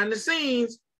I'm behind the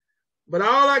scenes, but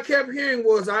all I kept hearing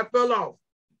was I fell off.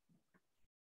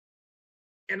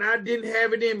 and I didn't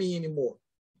have it in me anymore.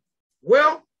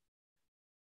 Well,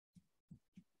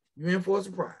 you're in for a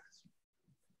surprise.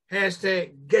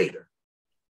 Hashtag Gator.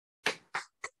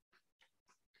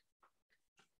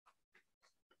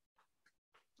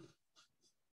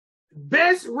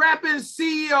 Best rapping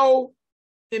CEO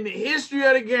in the history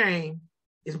of the game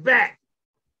is back.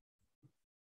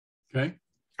 Okay.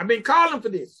 I've been calling for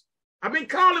this. I've been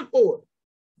calling for it.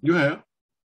 You have.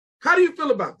 How do you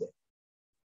feel about that?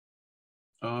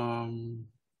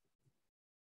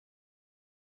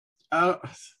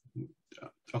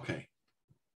 Okay.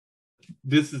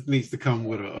 This needs to come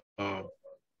with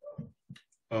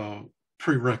a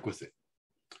prerequisite.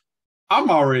 I'm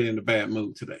already in a bad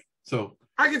mood today, so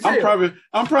I can tell.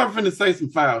 I'm probably going to say some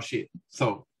foul shit.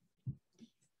 So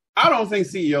I don't think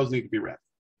CEOs need to be rapping.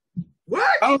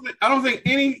 What? I don't think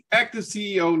any active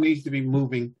CEO needs to be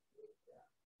moving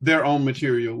their own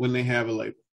material when they have a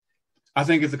label. I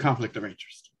think it's a conflict of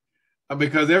interest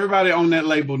because everybody on that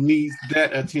label needs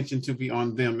that attention to be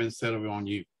on them instead of on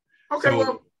you. Okay, so,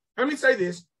 well, let me say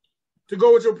this to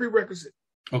go with your prerequisite.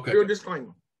 Okay. Your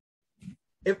disclaimer.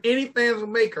 If any fans of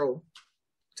Mako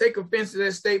take offense to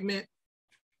that statement,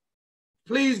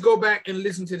 please go back and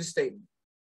listen to the statement.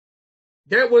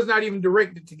 That was not even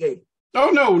directed to Gator.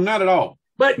 Oh, no, not at all.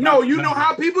 But no, you know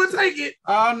how people take it.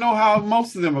 I know how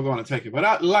most of them are going to take it.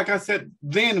 But like I said,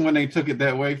 then when they took it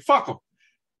that way, fuck them.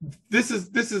 This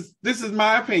is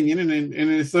my opinion, and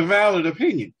it's a valid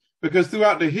opinion because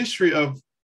throughout the history of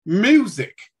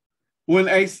music,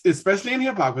 especially in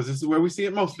hip hop, because this is where we see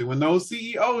it mostly, when those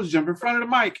CEOs jump in front of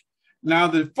the mic, now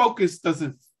the focus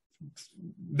doesn't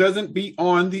be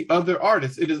on the other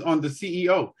artists. It is on the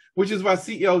CEO, which is why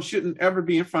CEOs shouldn't ever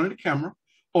be in front of the camera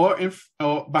or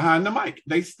behind the mic.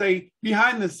 They stay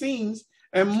behind the scenes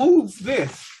and move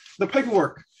the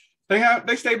paperwork.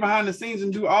 They stay behind the scenes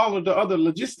and do all of the other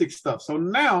logistics stuff. So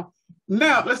now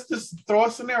let's just throw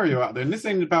a scenario out there. And this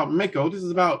ain't about Mako. This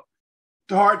is about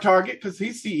Hard Target because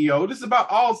he's CEO. This is about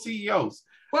all CEOs.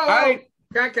 Well,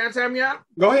 can I time you out?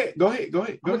 Go ahead.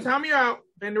 I'm gonna time you out.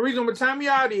 And the reason I'm gonna time you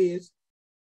out is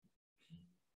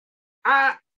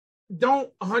I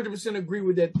don't 100% agree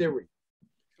with that theory.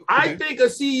 Okay. I think a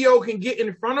CEO can get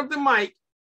in front of the mic,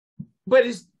 but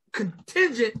it's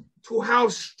contingent to how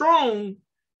strong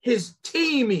his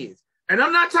team is. And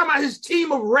I'm not talking about his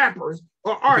team of rappers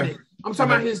or artists. Okay. I'm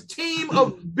talking about his team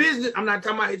of business. I'm not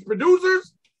talking about his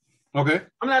producers. Okay.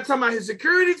 I'm not talking about his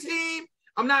security team.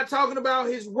 I'm not talking about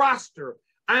his roster.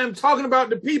 I am talking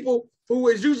about the people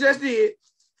who, as you just did,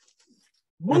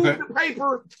 move the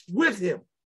paper with him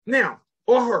now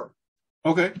or her.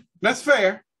 Okay, that's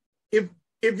fair.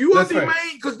 If you are the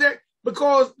main,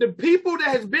 because the people that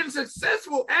has been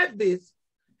successful at this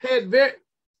had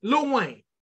Lil Wayne.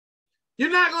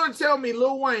 You're not going to tell me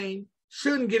Lil Wayne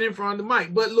shouldn't get in front of the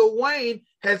mic, but Lil Wayne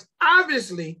has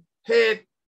obviously had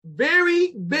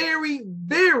very, very,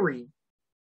 very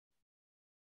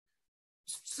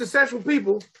successful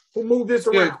people who move this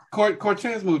around. Yeah,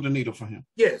 Cortez moved the needle for him.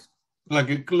 Yes.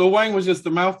 Like Lil Wayne was just the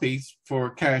mouthpiece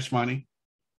for Cash Money,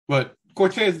 but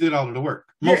Cortez did all of the work,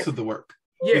 most of the work.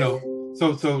 Yes. You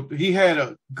know, so he had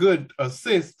a good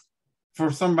assist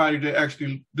for somebody to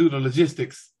actually do the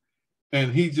logistics,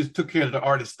 and he just took care of the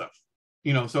artist stuff.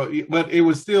 You know, but it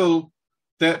was still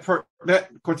that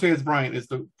Cortez Bryant is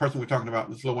the person we're talking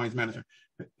about, this Lil Wayne's manager.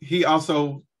 He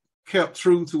also kept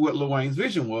true to what Lil Wayne's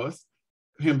vision was,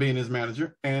 him being his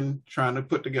manager and trying to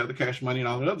put together Cash Money and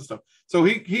all that other stuff. So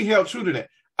he held true to that.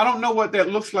 I don't know what that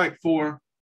looks like I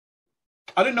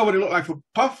didn't know what it looked like for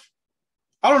Puff.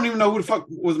 I don't even know who the fuck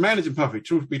was managing Puffy,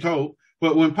 truth be told.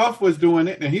 But when Puff was doing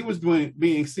it and he was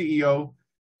being CEO,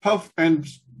 Puff and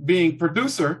being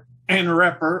producer and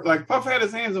rapper, like Puff had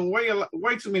his hands in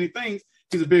way too many things.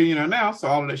 He's a billionaire now, so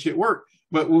all of that shit worked.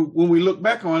 But when we look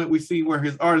back on it, we see where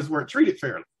his artists weren't treated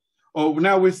fairly. Oh,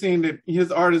 now we're seeing that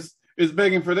his artists is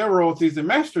begging for their royalties and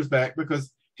masters back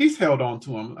because he's held on to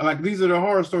them. Like, these are the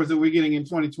horror stories that we're getting in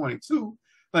 2022.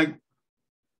 Like,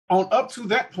 on up to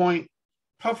that point,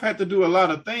 Puff had to do a lot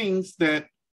of things that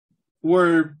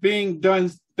were being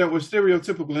done that were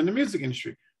stereotypical in the music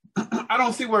industry. I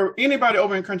don't see where anybody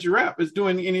over in country rap is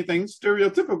doing anything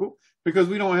stereotypical because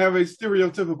we don't have a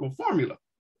stereotypical formula.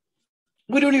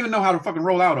 We don't even know how to fucking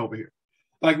roll out over here.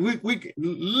 Like, we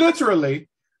literally,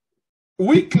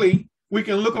 weekly, we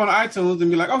can look on iTunes and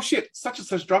be like, oh shit, such and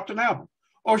such dropped an album.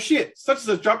 Or shit, such and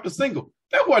such dropped a single.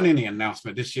 There wasn't any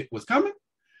announcement this shit was coming.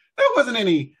 There wasn't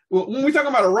any. When we talk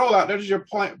about a rollout, that is your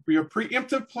plan, your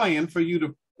preemptive plan for you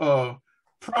to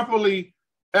properly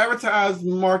advertise,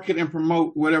 market, and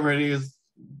promote whatever it is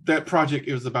that project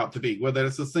is about to be, whether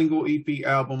it's a single EP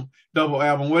album, double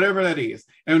album, whatever that is.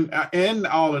 And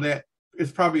all of that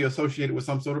is probably associated with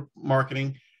some sort of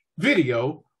marketing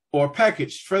video or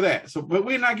package for that. So, but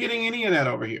we're not getting any of that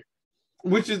over here,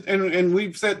 which is, and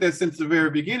we've said that since the very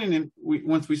beginning. And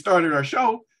once we started our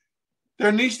show,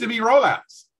 there needs to be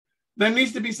rollouts. There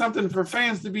needs to be something for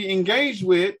fans to be engaged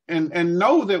with and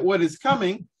know that what is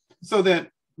coming, so that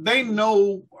they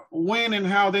know when and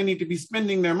how they need to be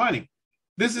spending their money.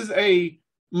 This is a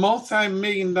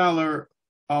multi-million-dollar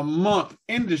a month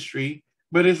industry,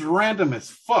 but it's random as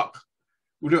fuck.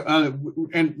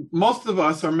 And most of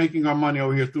us are making our money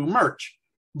over here through merch.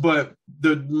 But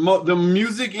the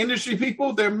music industry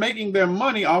people, they're making their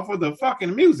money off of the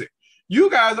fucking music. You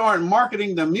guys aren't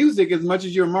marketing the music as much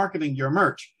as you're marketing your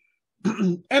merch.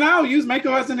 And I'll use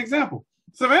Mako as an example.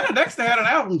 Savannah Dexter had an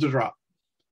album to drop.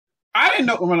 I didn't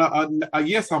know when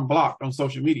yes, I'm blocked on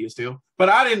social media still, but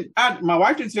my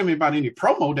wife didn't tell me about any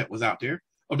promo that was out there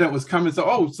or that was coming.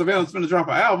 So, Savannah's going to drop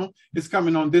an album. It's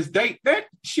coming on this date. That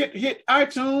shit hit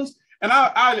iTunes, and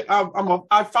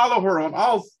I follow her on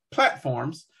all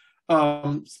platforms,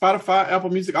 Spotify, Apple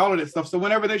Music, all of that stuff. So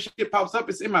whenever that shit pops up,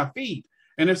 it's in my feed,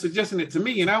 and they're suggesting it to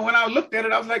me. And when I looked at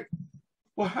it, I was like,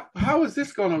 well, how is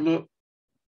this going to look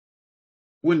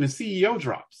when the CEO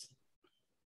drops?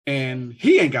 And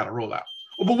he ain't got a rollout.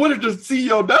 But what if the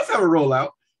CEO does have a rollout,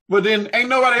 but then ain't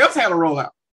nobody else had a rollout?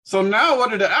 So now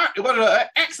what are the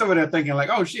acts over there thinking?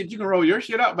 Like, oh shit, you can roll your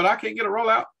shit out, but I can't get a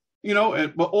rollout, you know?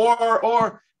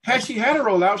 Or had she had a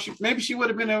rollout, maybe she would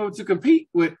have been able to compete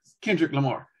with Kendrick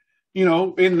Lamar, you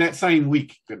know, in that same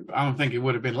week. I don't think it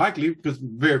would have been likely because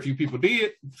very few people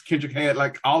did. Kendrick had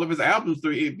like all of his albums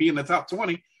to be in the top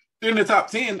 20, in the top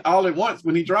 10 all at once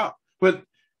when he dropped. But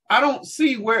I don't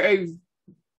see where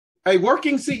a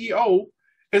working CEO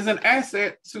is an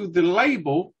asset to the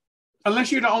label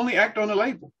unless you're the only act on the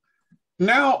label.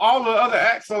 Now all the other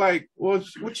acts are like, well,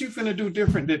 what you finna do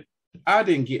different that I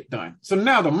didn't get done? So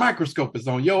now the microscope is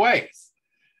on your ass.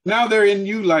 Now they're in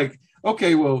you like,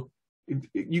 okay, well,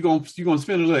 you gonna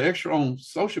spend a little extra on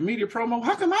social media promo?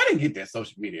 How come I didn't get that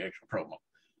social media extra promo?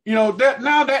 You know,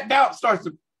 that doubt starts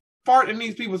to fart in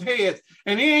these people's heads.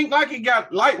 And he ain't like he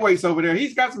got lightweights over there.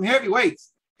 He's got some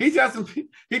heavyweights. He's got some.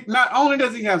 Not only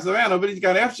does he have Savannah, but he's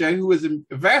got FJ, who has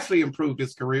vastly improved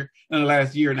his career in the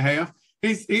last year and a half.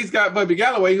 He's got Bubby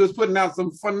Galloway, who was putting out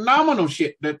some phenomenal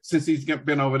shit since he's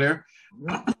been over there.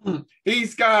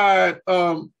 He's got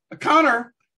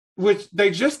Connor, which they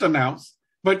just announced,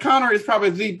 but Connor is probably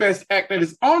the best act that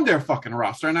is on their fucking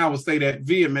roster, and I will say that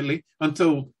vehemently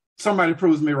until somebody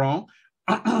proves me wrong.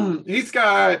 He's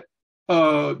got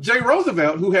Jay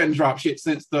Roosevelt, who hadn't dropped shit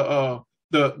since the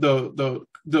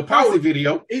Posse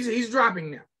video. He's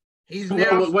dropping now. He's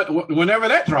now. Whenever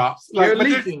that drops, they're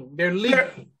leaking. They're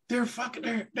leaking. They're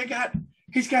fucking.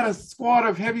 He's got a squad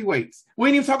of heavyweights. We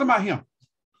ain't even talking about him.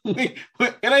 It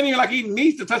ain't even like he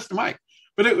needs to touch the mic.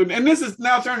 And this is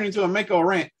now turning into a Mako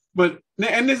rant. And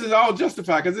this is all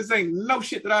justified because this ain't no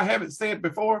shit that I haven't said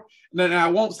before that I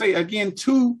won't say again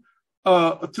to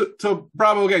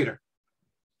Bravo Gator.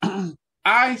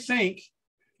 I think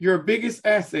your biggest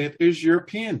asset is your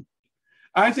pen.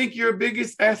 I think your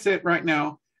biggest asset right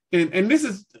now, and this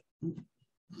is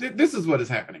what is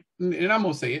happening, and I'm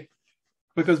gonna say it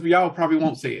because y'all probably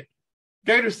won't say it.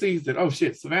 Gator sees that, oh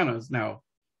shit, Savannah is now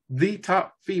the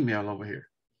top female over here.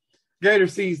 Gator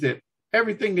sees that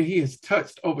everything that he has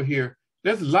touched over here,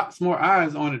 there's lots more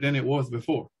eyes on it than it was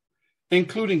before,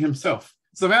 including himself.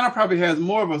 Savannah probably has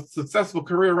more of a successful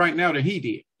career right now than he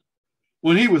did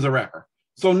when he was a rapper.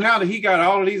 So now that he got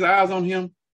all of these eyes on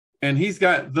him, and he's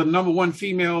got the number one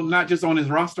female, not just on his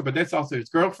roster, but that's also his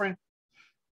girlfriend.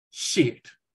 Shit.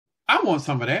 I want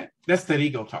some of that. That's that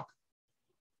ego talking.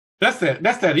 That's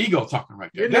that ego talking right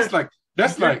there.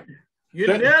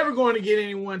 You're never going to get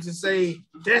anyone to say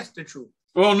that's the truth.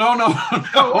 Well, no.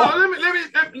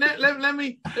 Let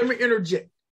me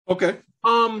interject. Okay.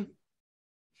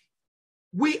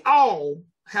 We all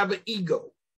have an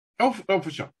ego. Oh,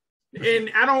 for sure. And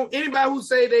anybody who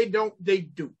say they don't, they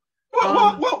do.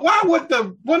 Why would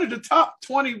one of the top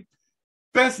 20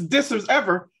 best dissers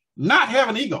ever not have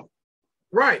an ego?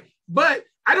 Right. But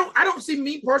I don't see,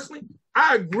 me personally,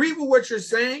 I agree with what you're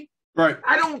saying. Right.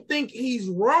 I don't think he's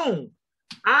wrong.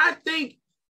 I think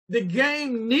the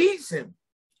game needs him.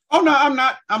 Oh no, I'm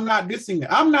not dissing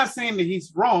that. I'm not saying that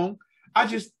he's wrong. I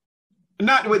just,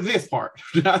 not with this part.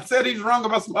 I said he's wrong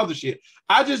about some other shit.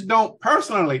 I just don't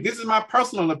personally, this is my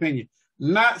personal opinion,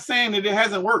 not saying that it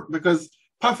hasn't worked because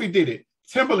Puffy did it.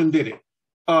 Timbaland did it.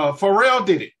 Pharrell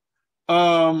did it.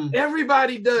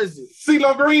 Everybody does it.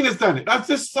 CeeLo Green has done it. That's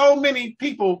just so many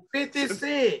people. 50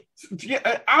 Cent.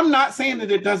 Yeah, I'm not saying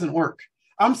that it doesn't work.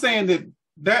 I'm saying that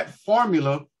that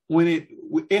formula, when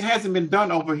it hasn't been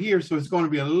done over here, so it's going to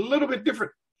be a little bit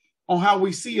different on how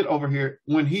we see it over here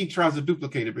when he tries to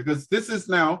duplicate it. Because this is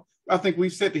now, I think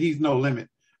we've said that he's no limit.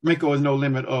 Mako is no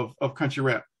limit of country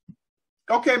rap.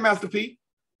 Okay, Master P,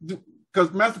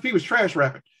 because Master P was trash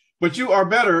rapping, but you are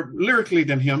better lyrically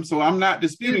than him, so I'm not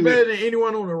disputing. He's better than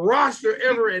anyone on the roster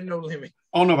ever at No Limit.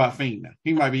 I don't know about Fiend now.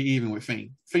 He might be even with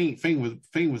Fiend. Fiend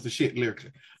was the shit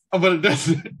lyrically, but it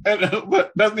doesn't.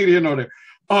 But that's neither here nor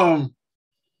there.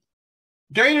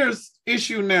 Gator's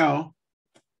issue now,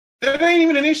 that ain't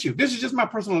even an issue. This is just my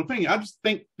personal opinion. I just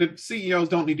think that CEOs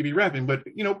don't need to be rapping. But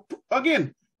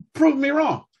again, prove me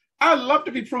wrong. I love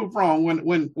to be proved wrong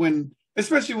when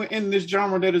especially when in this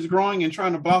genre that is growing and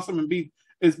trying to blossom and be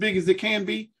as big as it can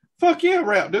be. Fuck yeah,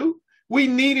 rap, dude. We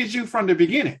needed you from the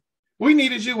beginning. We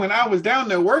needed you when I was down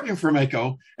there working for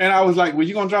Mako, and I was like, "Well,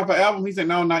 you gonna drop an album?" He said,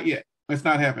 "No, not yet. It's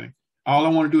not happening. All I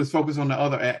want to do is focus on the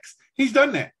other acts." He's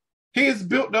done that. He has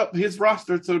built up his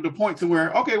roster to the point to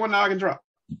where, okay, well now I can drop,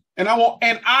 and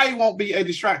I won't be a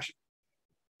distraction.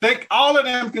 All of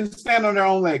them can stand on their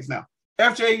own legs now.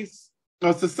 FJ's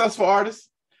a successful artist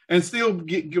and still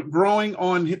growing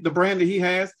on the brand that he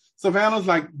has. Savannah's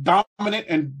like dominant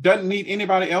and doesn't need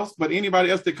anybody else, but anybody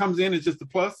else that comes in is just a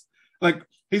plus. Like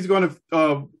he's going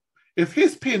to, if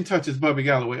his pen touches Bubby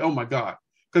Galloway, oh my God,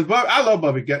 because I love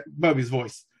Bubby's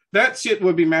voice. That shit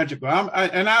would be magical.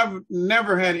 And I've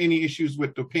never had any issues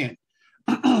with the pen.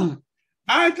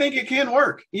 I think it can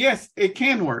work. Yes, it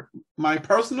can work. My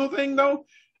personal thing, though,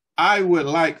 I would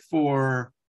like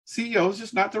for CEOs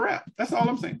just not to rap. That's all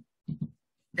I'm saying.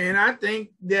 And I think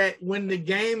that when the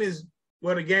game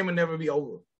the game will never be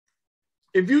over.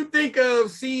 If you think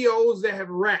of CEOs that have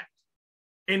rapped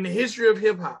in the history of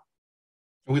hip hop,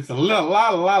 with a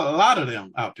lot of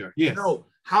them out there. Yes. No,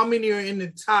 how many are in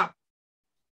the top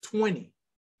 20?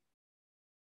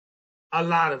 A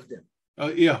lot of them.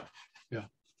 Yeah.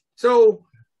 So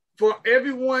for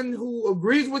everyone who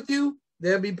agrees with you,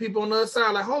 there'll be people on the other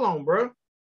side like, hold on, bro.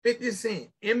 50 Cent,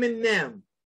 Eminem,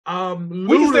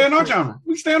 we can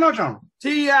stay in our genre.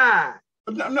 T.I.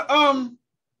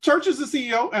 Church is the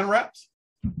CEO and raps.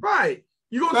 Right.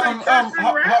 You gonna say Church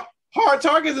and rap? Hard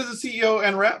Target is the CEO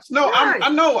and raps. No, right.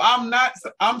 I'm not.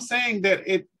 I'm saying that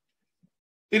it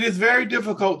is very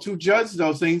difficult to judge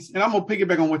those things. And I'm gonna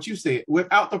piggyback on what you said,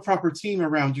 without the proper team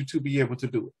around you to be able to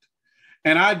do it.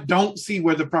 And I don't see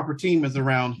where the proper team is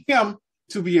around him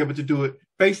to be able to do it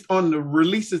based on the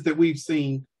releases that we've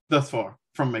seen thus far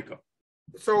from Mako.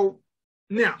 So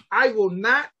now I will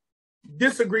not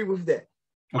disagree with that.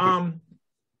 Okay.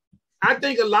 I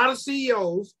think a lot of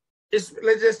CEOs, let's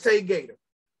just take Gator.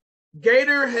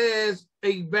 Gator has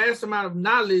a vast amount of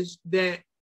knowledge that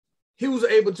he was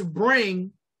able to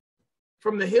bring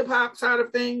from the hip hop side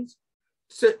of things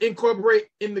to incorporate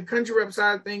in the country rap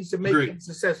side of things to make it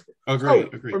successful. Agreed.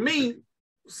 For me,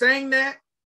 saying that,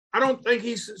 I don't think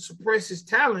he should suppress his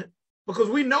talent because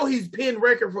we know he's penned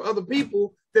record for other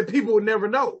people that people would never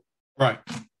know. Right.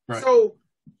 So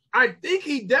I think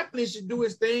he definitely should do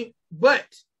his thing, but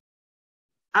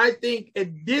I think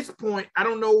at this point, I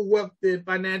don't know what the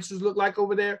financials look like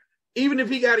over there. Even if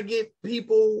he got to get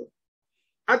people,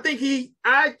 I think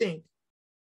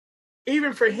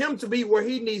even for him to be where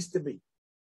he needs to be,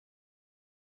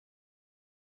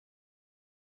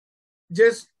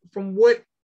 just from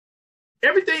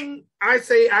everything I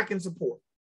say I can support.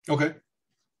 Okay.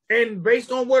 And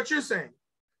based on what you're saying,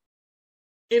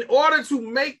 in order to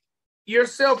make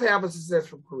yourself have a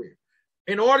successful career,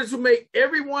 in order to make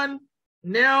everyone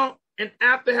now and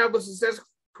after have a successful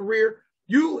career,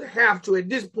 you have to, at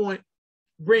this point,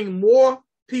 bring more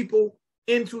people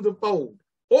into the fold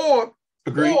or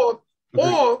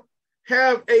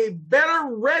have a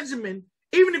better regimen.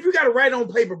 Even if you got to write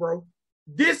on paper, bro,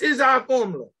 this is our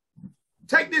formula.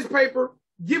 Take this paper,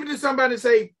 give it to somebody and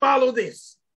say, follow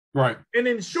this. Right. And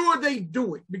ensure they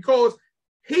do it, because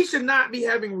he should not be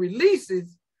having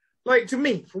releases. Like, to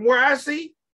me, from where I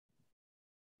see,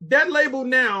 that label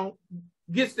now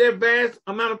gets their vast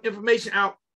amount of information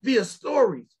out via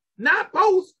stories, not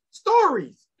posts,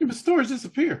 stories. Yeah, but stories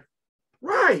disappear.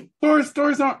 Right.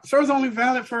 Stories only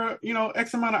valid for,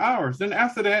 X amount of hours. Then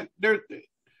after that,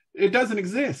 it doesn't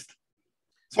exist.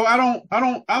 So I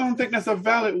don't think that's a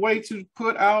valid way to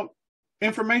put out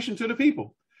information to the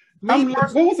people. When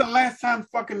was the last time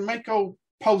fucking Mako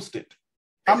posted?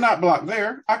 I'm not blocked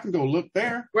there. I can go look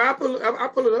there. Well, I pull it up. I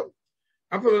pull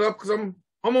it up because I'm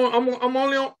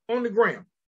only on the gram.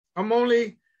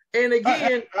 And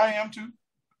again, I am too.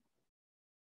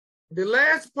 The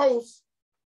last post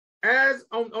as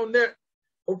on their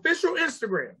official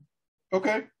Instagram.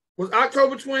 Okay. Was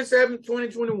October 27th,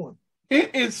 2021.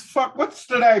 It is fuck. What's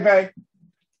today, babe?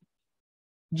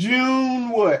 June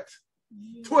what?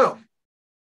 12.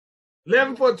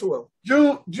 11 for 12.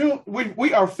 June.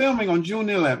 We are filming on June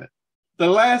 11th. The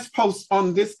last post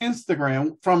on this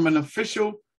Instagram from an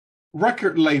official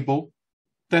record label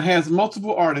that has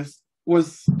multiple artists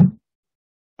was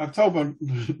October,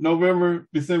 November,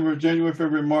 December, January,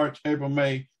 February, March, April,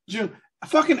 May, June.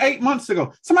 Fucking 8 months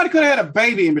ago. Somebody could have had a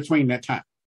baby in between that time.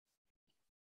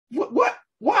 What?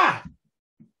 Why?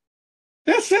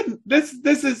 This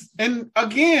is, and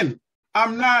again,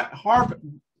 I'm not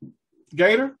harping.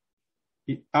 Gator,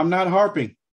 I'm not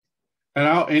harping.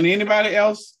 And anybody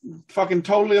else, fucking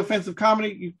totally offensive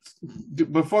comedy,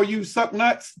 before you suck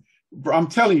nuts, I'm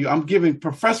telling you, I'm giving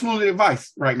professional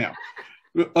advice right now.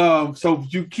 So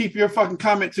you keep your fucking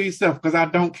comment to yourself because I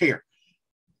don't care.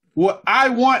 What I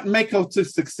want Mako to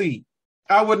succeed.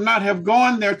 I would not have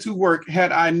gone there to work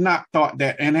had I not thought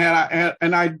that, and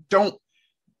I don't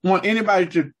want anybody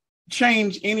to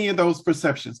change any of those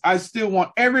perceptions. I still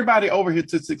want everybody over here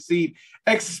to succeed,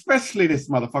 especially this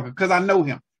motherfucker, because I know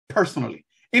him personally.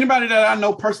 Anybody that I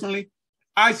know personally,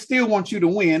 I still want you to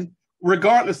win,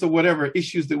 regardless of whatever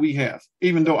issues that we have,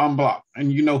 even though I'm blocked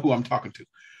and you know who I'm talking to.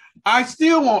 I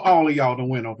still want all of y'all to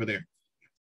win over there.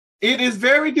 It is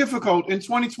very difficult in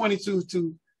 2022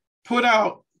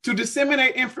 to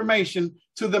disseminate information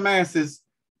to the masses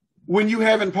when you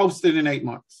haven't posted in 8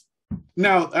 months.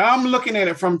 Now, I'm looking at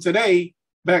it from today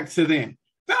back to then.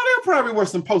 Now, there probably were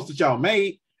some posts that y'all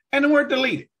made and then were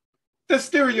deleted. That's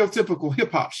stereotypical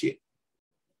hip hop shit.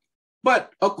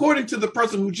 But according to the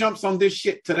person who jumps on this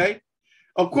shit today,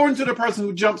 according to the person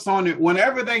who jumps on it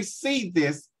whenever they see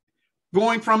this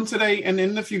going from today and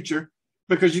in the future,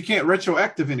 because you can't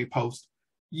retroactive any post,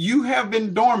 you have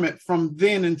been dormant from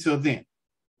then until then.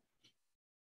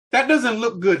 That doesn't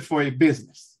look good for a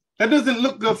business. That doesn't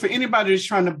look good for anybody that's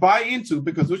trying to buy into,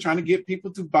 because we're trying to get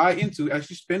people to buy into,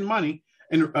 actually spend money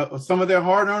and some of their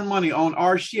hard-earned money on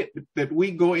our shit that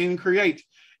we go in and create.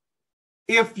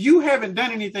 If you haven't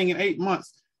done anything in 8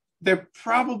 months, they're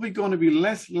probably going to be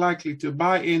less likely to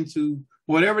buy into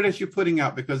whatever that you're putting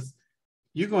out, because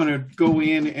you're going to go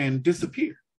in and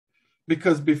disappear.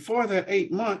 Because before that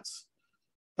 8 months,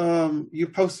 you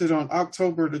posted on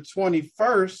October the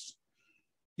 21st.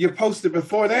 You posted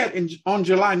before that on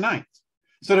July 9th.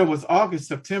 So there was August,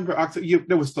 September, October.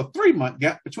 There was a 3-month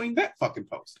gap between that fucking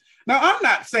post. Now, I'm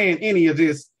not saying any of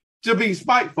this to be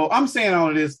spiteful. I'm saying all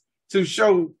of this to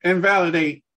show and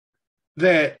validate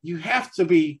that you have to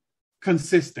be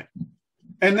consistent.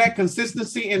 And that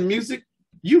consistency in music,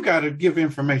 you got to give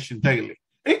information daily.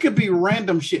 It could be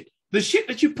random shit. The shit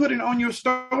that you put in on your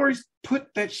stories,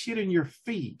 put that shit in your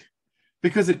feed,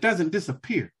 because it doesn't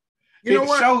disappear.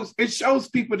 It shows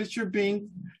people that you're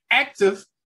being active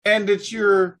and that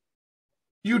you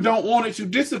don't want it to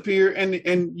disappear,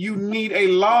 and you need a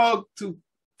log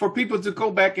for people to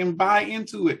go back and buy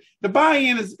into it. The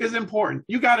buy-in is important.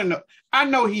 You got to know. I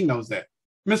know he knows that.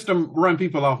 Mr. Run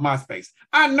People Off MySpace.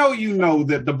 I know you know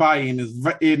that the buy-in is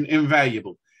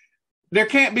invaluable. There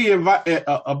can't be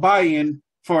a buy-in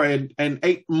for an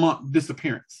 8-month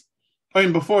disappearance.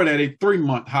 And before that, a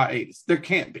 3-month hiatus. There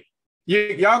can't be.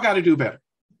 Y'all got to do better.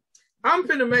 I'm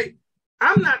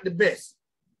not the best,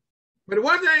 but the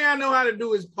one thing I know how to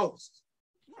do is post.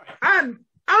 I'm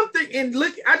thinking,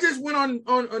 look, I just went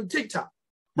on TikTok.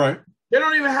 Right. They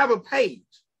don't even have a page.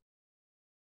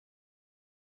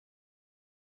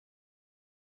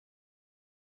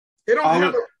 They don't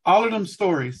have all of them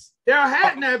stories. Now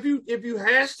if you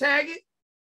hashtag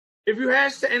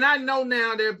it, and I know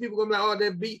now there are people going to be like, oh,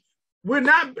 that beat. We're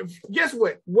not. Guess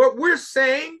what? What we're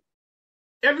saying,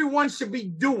 everyone should be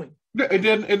doing. It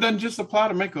doesn't just apply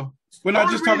to Mako. We're not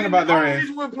just talking about their ass.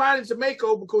 We're applying to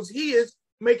Mako because he is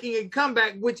making a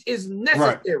comeback, which is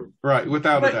necessary. Right.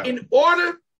 Without a doubt. In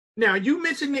order, now you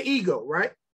mentioned the ego,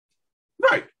 right?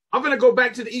 Right. I'm gonna go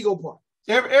back to the ego part.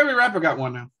 Every rapper got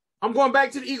one now. I'm going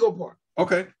back to the ego part.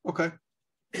 Okay.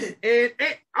 And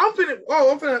I'm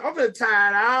finna tie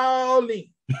it all in.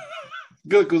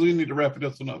 Good, because we need to wrap it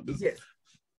up. So no, yes.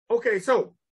 Okay,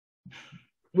 so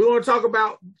we're going to talk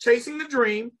about chasing the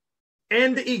dream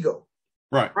and the ego.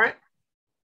 Right.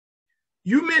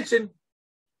 You mentioned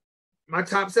my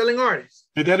top selling artist.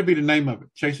 And that'd be the name of it.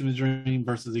 Chasing the Dream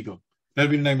versus Ego.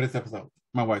 That'd be the name of this episode.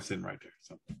 My wife's sitting right there.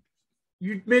 So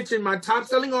you mentioned my top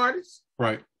selling artist.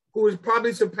 Right. Who has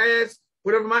probably surpassed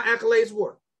whatever my accolades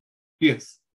were.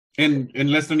 Yes. In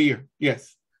less than a year.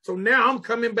 Yes. So now I'm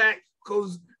coming back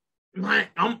because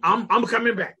I'm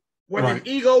coming back. Whether right. it's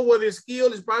ego, whether it's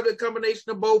skill, it's probably a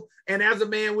combination of both. And as a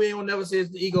man, we don't never say it's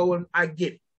the ego, and I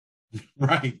get it.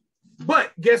 Right.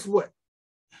 But guess what?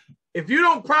 If you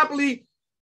don't properly,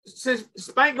 since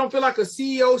Spank don't feel like a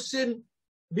CEO shouldn't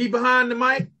be behind the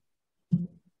mic,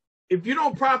 if you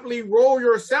don't properly roll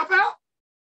yourself out,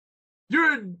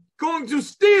 you're going to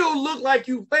still look like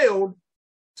you failed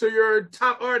to your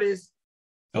top artist.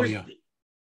 Oh, yeah.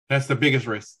 That's the biggest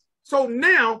risk. So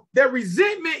now that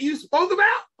resentment you spoke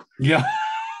about, yeah,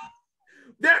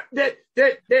 that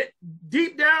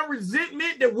deep down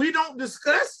resentment that we don't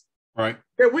discuss, right?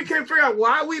 That we can't figure out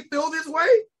why we feel this way,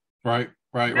 right.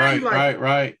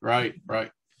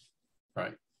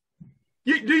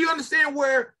 Do you understand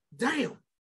where? Damn,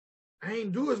 I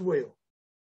ain't do as well.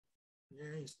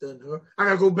 I ain't studying her. I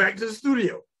gotta go back to the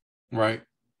studio. Right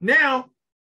now,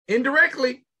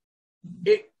 indirectly,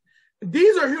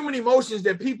 these are human emotions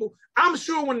that people. I'm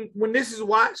sure when this is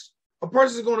watched, a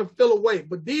person is going to feel away.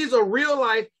 But these are real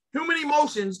life human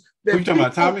emotions that. What you talking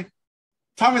about, Tommy?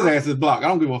 Tommy's ass is blocked. I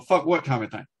don't give a fuck what Tommy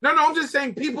thinks. No, I'm just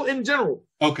saying people in general.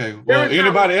 Okay, well,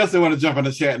 anybody else that want to jump in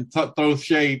the chat and throw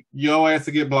shade, your ass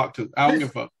to get blocked too. I don't give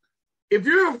a fuck. If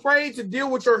you're afraid to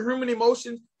deal with your human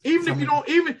emotions, even if you don't,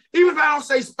 even if I don't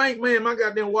say Spank, man, my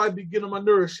goddamn wife be getting on my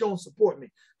nerves. She don't support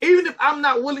me. Even if I'm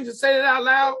not willing to say that out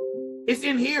loud, it's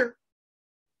in here.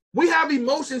 We have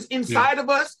emotions inside of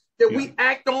us that we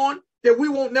act on that we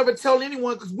won't never tell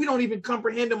anyone because we don't even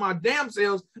comprehend them our damn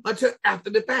selves until after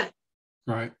the fact.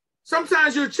 Right.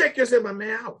 Sometimes you'll check yourself, but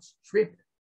man, I was tripping.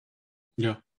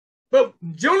 Yeah. But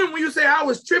Julian, when you say I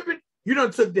was tripping, you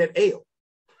done took that L.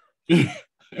 In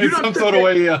some sort of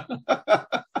way, yeah.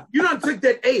 You done took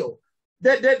that L.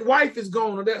 That wife is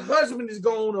gone, or that husband is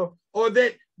gone, or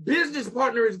that business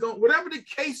partner is gone, whatever the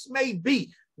case may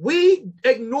be. We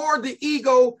ignore the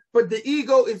ego, but the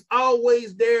ego is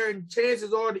always there, and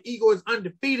chances are the ego is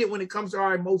undefeated when it comes to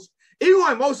our emotions. Ego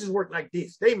and emotions work like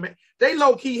this. They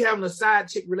low-key having a side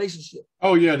chick relationship.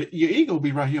 Oh, yeah. Your ego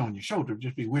be right here on your shoulder.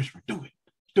 Just be whispering, do it.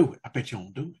 Do it. I bet you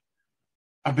don't do it.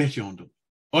 I bet you don't do it.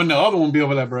 Or the other one be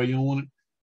over there, bro. You don't want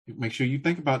it. Make sure you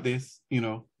think about this,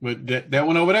 But that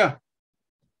one over there,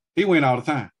 he win all the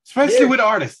time. Especially with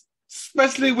artists.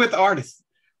 Especially with artists.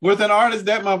 With an artist,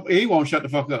 he won't shut the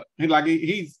fuck up. He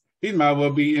might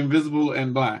well be invisible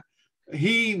and blind.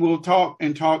 He will talk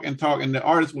and talk and talk, and the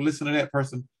artist will listen to that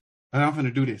person. And I'm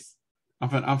finna do this.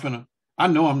 I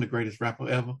know I'm the greatest rapper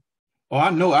ever. Or I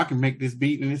know I can make this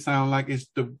beat and it sound like it's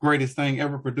the greatest thing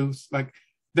ever produced. Like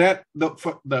that,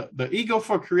 the ego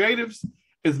for creatives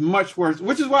is much worse,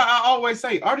 which is why I always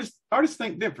say artists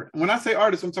think different. When I say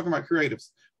artists, I'm talking about creatives.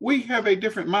 We have a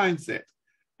different mindset.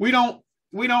 We don't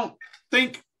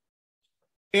think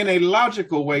in a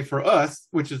logical way for us,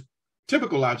 which is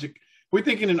typical logic. We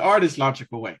think in an artist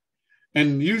logical way.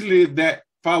 And usually that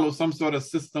follows some sort of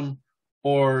system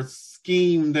or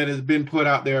scheme that has been put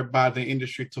out there by the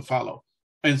industry to follow.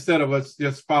 Instead of us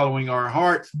just following our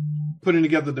hearts, putting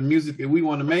together the music that we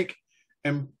want to make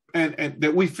and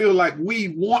that we feel like we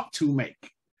want to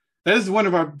make. That is one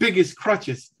of our biggest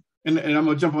crutches. And I'm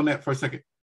going to jump on that for a second.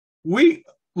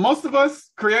 Most of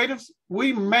us creatives,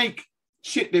 we make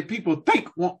shit that people think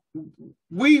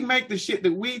we make the shit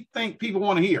that we think people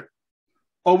want to hear,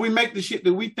 or we make the shit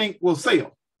that we think will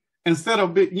sell, instead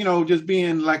of just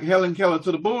being like Helen Keller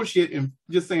to the bullshit and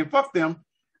just saying fuck them.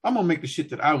 I'm gonna make the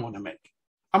shit that I want to make.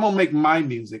 I'm gonna make my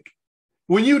music.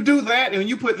 When you do that and when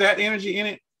you put that energy in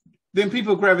it, then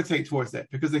people gravitate towards that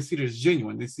because they see that it's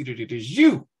genuine. They see that it is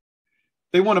you.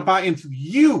 They want to buy into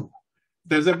you.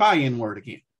 There's a buy-in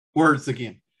words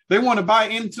again. They want to buy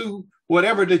into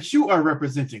whatever that you are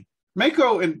representing.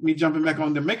 Mako, and me jumping back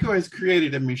on them, Mako has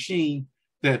created a machine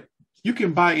that you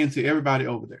can buy into everybody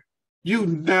over there. You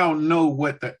now know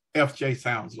what the FJ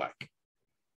sounds like.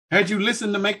 Had you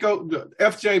listened to Mako, the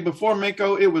FJ before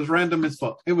Mako, it was random as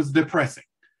fuck. It was depressing.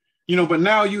 But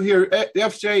now you hear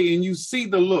FJ and you see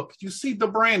the look, you see the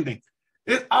branding.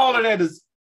 All of that is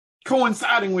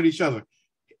coinciding with each other.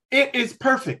 It is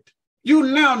perfect. You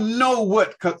now know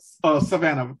what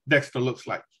Savannah Dexter looks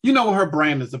like. You know what her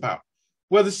brand is about.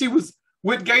 Whether she was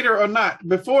with Gator or not.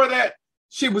 Before that,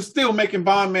 she was still making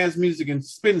bomb ass music and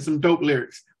spitting some dope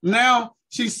lyrics. Now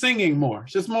she's singing more.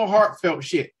 It's just more heartfelt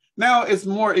shit. Now it's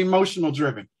more emotional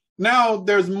driven. Now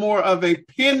there's more of a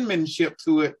penmanship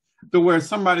to it, to where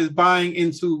somebody's buying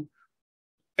into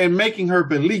and making her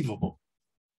believable.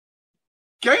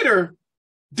 Gator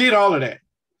did all of that.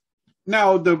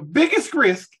 Now the biggest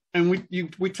risk, and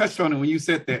we touched on it when you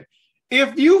said that,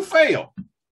 if you fail,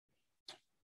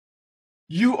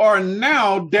 you are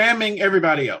now damning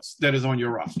everybody else that is on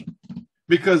your roster,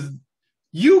 because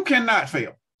you cannot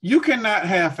fail. You cannot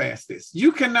half-ass this.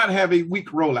 You cannot have a weak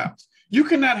rollout. You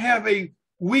cannot have a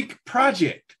weak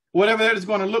project. whatever that is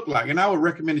going to look like. And I would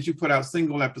recommend that you put out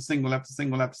single after single after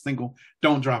single after single.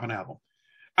 Don't drop an album.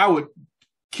 I would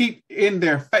keep in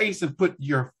their face and put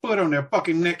your foot on their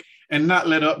fucking neck and not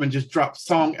let up and just drop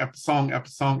song after song after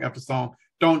song after song.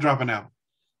 Don't drop an album.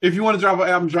 If you want to drop an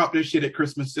album, drop this shit at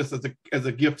Christmas just as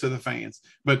a gift to the fans.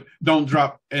 But don't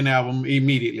drop an album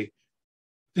immediately.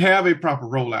 Have a proper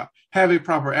rollout. Have a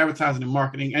proper advertising and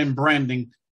marketing and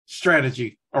branding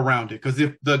strategy around it. Because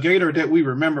if the Gator that we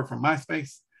remember from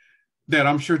MySpace, that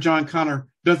I'm sure John Connor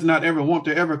does not ever want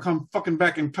to ever come fucking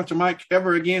back and touch a mic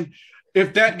ever again,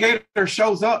 if that Gator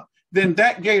shows up, then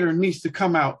that Gator needs to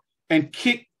come out and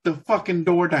kick the fucking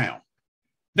door down.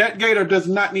 That Gator does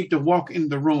not need to walk in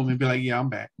the room and be like, yeah, I'm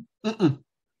back.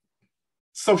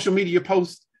 Social media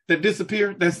posts that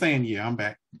disappear, they're saying, yeah, I'm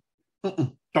back.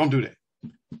 Don't do that.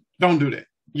 Don't do that.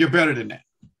 You're better than that.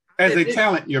 As a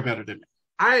talent, you're better than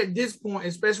that. At this point,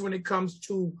 especially when it comes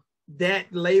to that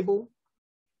label,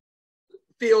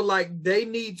 feel like they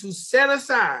need to set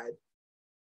aside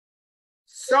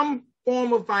some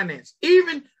form of finance.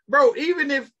 Even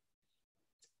if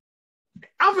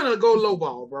I'm gonna go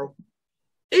lowball, bro.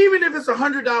 Even if it's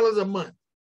 $100 a month,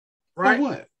 right? For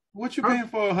what? What you paying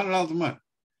for $100 a month?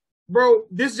 Bro,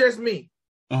 this is just me.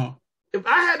 Uh-huh. If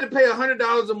I had to pay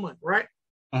 $100 a month, right?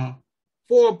 Uh-huh.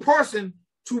 For a person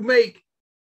to make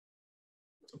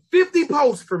 50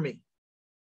 posts for me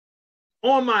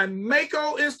on my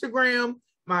Mako Instagram,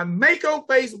 my Mako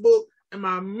Facebook, and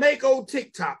my Mako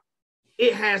TikTok,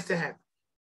 it has to happen.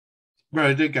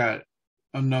 Bro, they got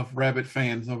enough rabid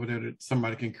fans over there that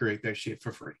somebody can create that shit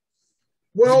for free.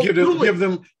 Well,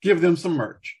 give them some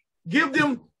merch. Give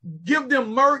them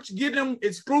merch. Give them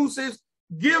exclusives.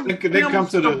 They come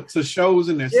to shows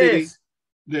in their city.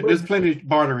 There's plenty of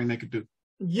bartering they could do.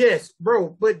 Yes,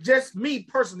 bro. But just me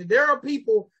personally, there are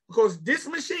people, because this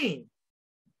machine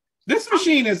is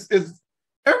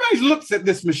everybody looks at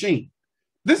this machine.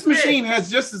 This machine has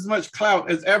just as much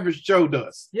clout as Average Joe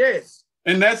does. Yes.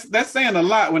 And that's saying a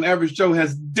lot when Average Joe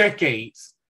has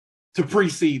decades to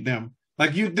precede them.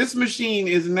 Like this machine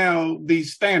is now the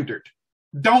standard.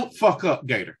 Don't fuck up,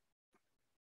 Gator.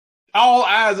 All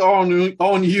eyes are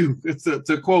on you. It's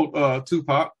to quote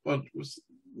Tupac. I don't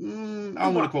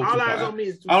want to quote Tupac. All eyes on me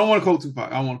is Tupac. I don't want to quote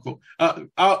Tupac. I don't want to quote.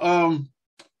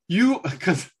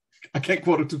 Because I can't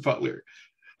quote a Tupac lyric.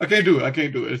 I can't do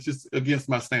it. It's just against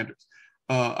my standards.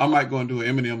 I might go and do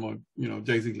an Eminem or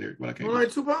Jay-Z lyric, but I can't. All right,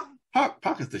 Tupac.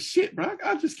 Pac is the shit, bro.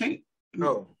 I just can't.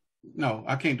 No,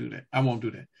 I can't do that. I won't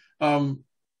do that.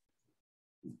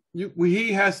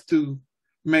 He has to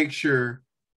make sure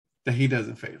that he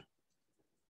doesn't fail.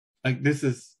 Like this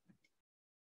is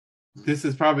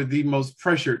probably the most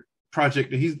pressured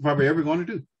project that he's probably ever going to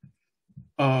do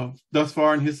thus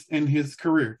far in his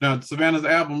career. Now, Savannah's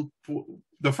album,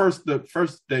 the first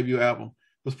debut album,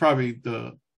 was probably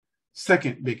the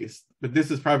second biggest, but this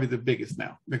is probably the biggest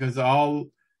now because all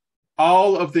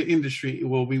of the industry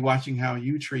will be watching how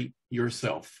you treat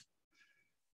yourself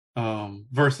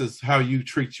versus how you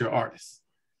treat your artists.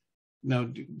 Now,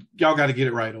 y'all got to get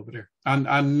it right over there.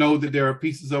 I know that there are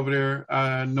pieces over there.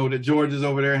 I know that George is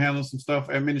over there handling some stuff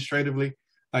administratively.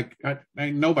 Like,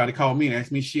 ain't nobody called me and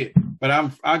asked me shit, but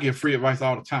I give free advice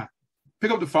all the time.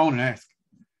 Pick up the phone and ask.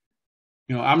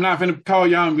 I'm not going to call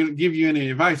y'all and give you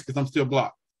any advice because I'm still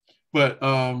blocked. But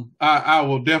I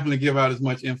will definitely give out as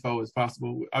much info as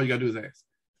possible. All you got to do is ask.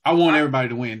 I want everybody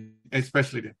to win,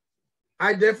 especially them.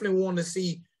 I definitely want to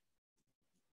see,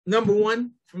 number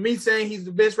one, for me saying he's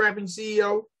the best rapping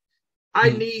CEO, I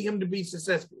need him to be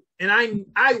successful. And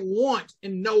I want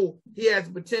and know he has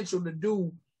the potential to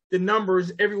do the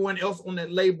numbers everyone else on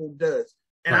that label does.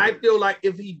 And right. I feel like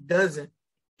if he doesn't,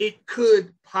 it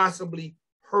could possibly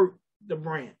hurt the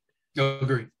brand.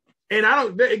 Agree. And I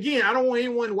don't want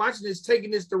anyone watching this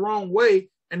taking this the wrong way.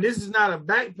 And this is not a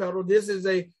backpedal. This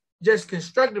is just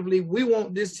constructively, we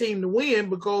want this team to win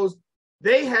because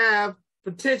they have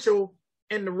potential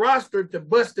in the roster to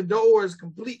bust the doors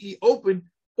completely open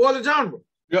for the genre.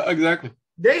 Yeah, exactly.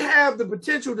 They have the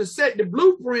potential to set the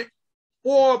blueprint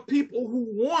for people who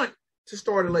want to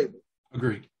start a label.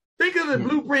 Agreed. Think of the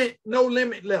blueprint, No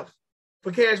Limit Left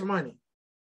for Cash Money.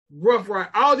 Rough Ride.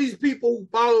 All these people who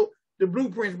followed the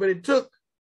blueprints, but it took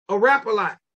a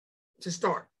Rap-A-Lot to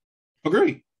start.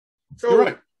 Agreed.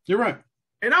 So You're right.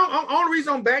 And the only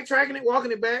reason I'm backtracking it,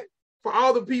 walking it back, for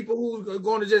all the people who are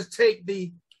going to just take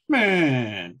the...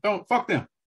 Man, don't fuck them.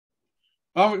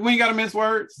 We ain't got to mince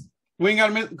words. We ain't got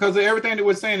to mince, because everything that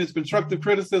we're saying is constructive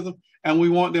criticism, and we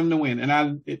want them to win.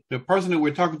 And the person that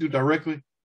we're talking to directly,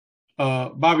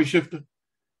 Bobby Shifter,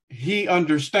 he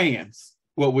understands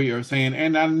what we are saying,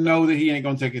 and I know that he ain't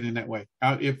gonna take it in that way.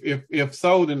 If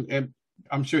so, then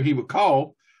I'm sure he would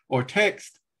call or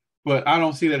text, but I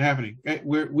don't see that happening.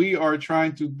 We are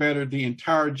trying to better the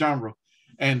entire genre,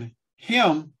 and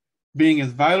him being as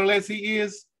vital as he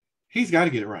is, he's got to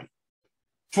get it right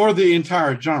for the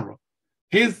entire genre.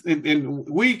 And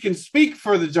we can speak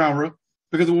for the genre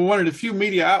because we're one of the few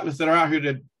media outlets that are out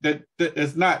here that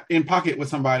is not in pocket with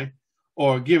somebody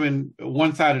or giving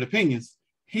one-sided opinions.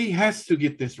 He has to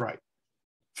get this right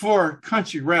for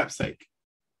country rap's sake.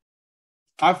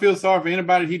 I feel sorry for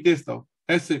anybody he dissed, though.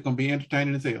 That shit gonna be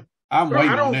entertaining as hell. I'm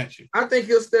waiting on that shit. I think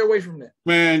he'll stay away from that.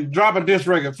 Man, drop a diss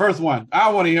record. First one.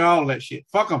 I want to hear all of that shit.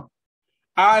 Fuck him.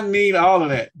 I need all of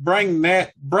that. Bring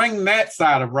that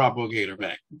side of Rob Gator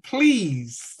back.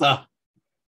 Please. That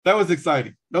was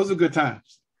exciting. Those are good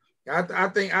times. I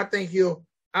think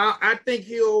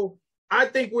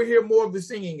we'll hear more of the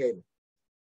singing Gator.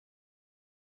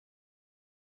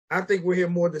 I think we'll hear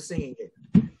more of the singing Gator.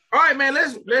 All right, man,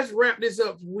 let's wrap this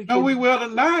up. We better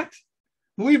not.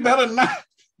 We better not.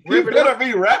 We better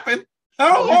be rapping. I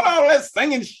don't want all that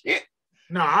singing shit.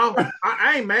 No,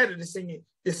 I ain't mad at the singing.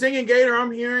 The singing Gator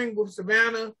I'm hearing with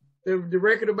Savannah, the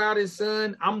record about his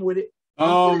son, I'm with it.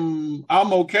 I'm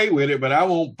okay with it, but I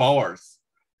want bars.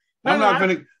 I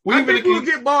think we'll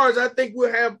get bars. I think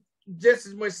we'll have just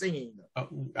as much singing.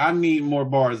 I need more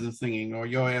bars than singing, or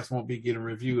your ass won't be getting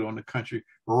reviewed on the country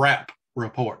rap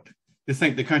report. This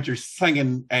ain't the country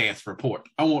singing ass report.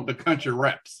 I want the country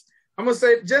raps. I'm gonna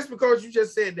say, just because you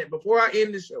just said that, before I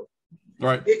end the show,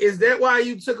 right? Is that why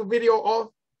you took a video off?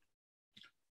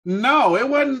 No, it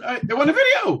wasn't. It wasn't a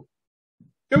video.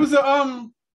 It was a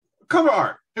cover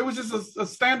art. It was just a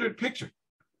standard picture.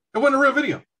 It wasn't a real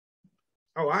video.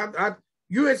 Oh,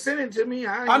 you had sent it to me.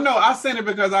 I know. I sent it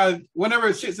because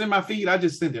whenever shit's in my feed, I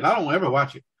just send it. I don't ever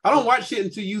watch it. I don't watch shit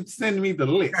until you send me the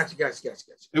link. Gotcha.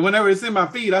 And whenever it's in my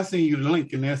feed, I send you the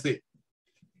link, and that's it.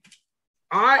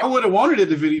 All right. I would have wanted it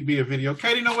to be a video.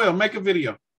 Katie Noel, make a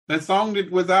video. That song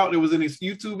that was out, it was an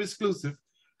YouTube exclusive.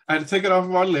 I had to take it off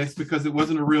of our list because it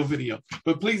wasn't a real video.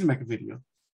 But please make a video.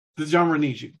 The genre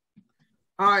needs you.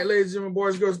 All right, ladies and gentlemen,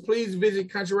 boys and girls, please visit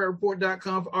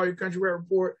CountryRapReport.com for all your Country Rap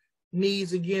Report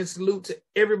needs. Again, salute to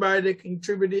everybody that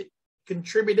contributed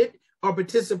or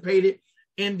participated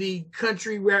in the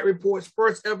Country Rap Report's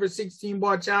first ever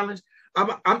 16-bar challenge.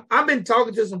 I've been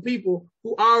talking to some people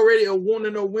who already want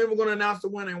to know when we're going to announce the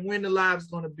winner and when the live is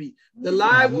going to be. The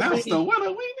live will be the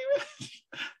winner.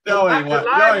 Y'all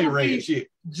ain't ready shit.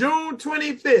 June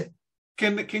 25th.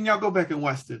 Can y'all go back and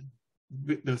watch the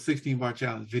 16-bar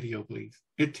challenge video, please?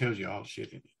 It tells you all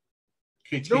shit in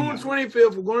it. June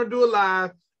 25th, we're going to do a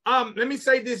live. Let me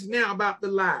say this now about the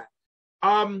live.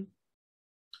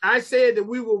 I said that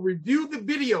we will review the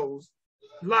videos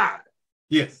live.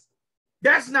 Yes.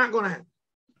 That's not going to happen.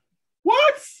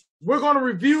 What? We're going to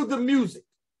review the music,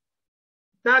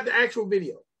 not the actual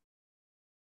video.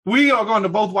 We are going to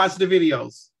both watch the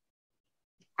videos.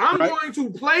 I'm going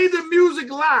to play the music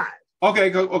live.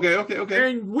 Okay.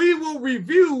 And we will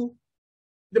review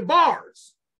the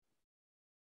bars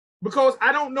because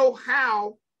I don't know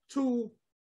how to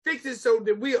fix it so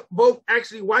that we are both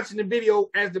actually watching the video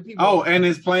as the people. Oh, and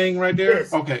it's playing right there?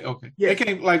 Yes. Okay. Yes. They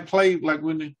can't play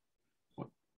when they...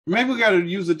 Maybe we got to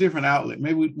use a different outlet.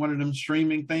 Maybe one of them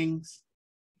streaming things.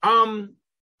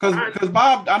 Because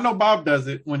Bob, I know Bob does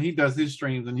it when he does his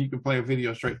streams, and he can play a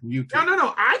video straight from YouTube.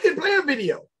 No. I can play a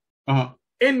video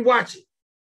and watch it.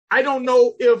 I don't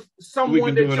know if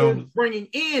someone that you're bringing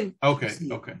in. Okay.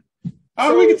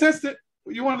 Oh, we can test it.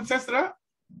 You want to test it out?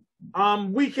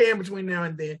 We can between now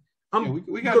and then.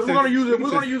 We got. We're going to use it. We're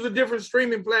going to use a different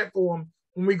streaming platform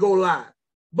when we go live.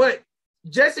 But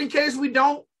just in case we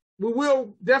don't, we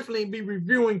will definitely be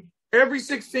reviewing every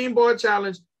 16-bar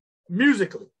challenge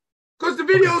musically. Because the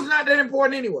video is not that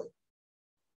important anyway.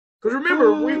 Because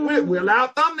remember, we allow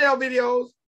thumbnail videos.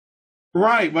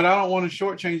 Right, but I don't want to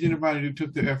shortchange anybody who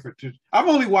took the effort to. I've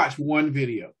only watched one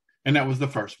video, and that was the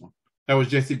first one. That was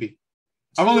Jesse B.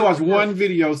 I've only watched one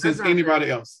video since anybody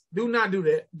else. Do not do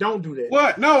that. Don't do that.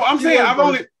 What? No, I'm saying I've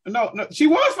only... No, she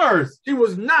was first. She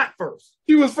was not first.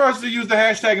 She was first to use the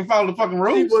hashtag and follow the fucking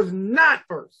rules. She was not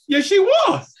first. Yes, she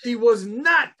was. She was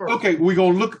not first. Okay, when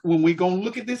we gonna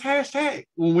look at this hashtag,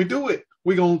 when we do it,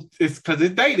 it's because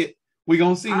it's dated. We're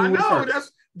gonna see who was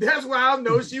first. That's why I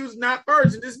know she was not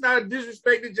first, and this is not a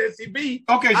disrespect to Jesse B.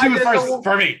 Okay, she was first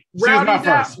for me. She was not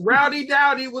first. Rowdy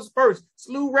Dowdy was first.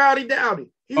 Slew Rowdy Dowdy.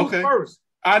 He was first.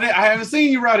 I haven't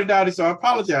seen you, Rowdy Dowdy, so I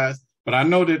apologize. But I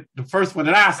know that the first one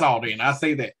that I saw, I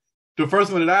say that the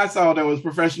first one that I saw that was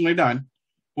professionally done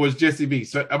was Jesse B.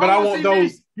 So, but I want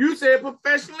those. You said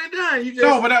professionally done. You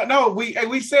just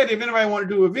we said if anybody want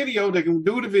to do a video, they can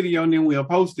do the video and then we'll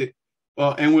post it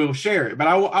and we'll share it. But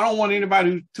I don't want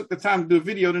anybody who took the time to do a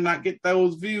video to not get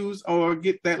those views or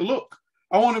get that look.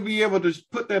 I want to be able to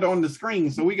put that on the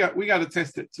screen. So we got to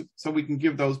test it so we can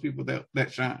give those people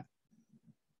that shine.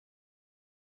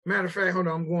 Matter of fact, hold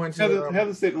on, I'm going to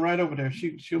Heather's sitting right over there.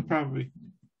 She'll probably.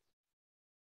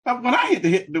 When I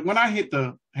hit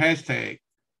the hashtag,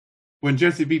 when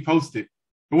Jesse B posted,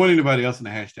 there wasn't anybody else in the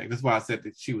hashtag. That's why I said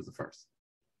that she was the first.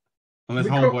 Unless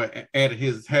homeboy added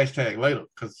his hashtag later,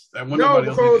 because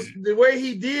the way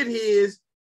he did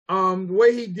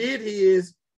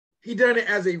his, he done it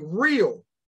as a reel.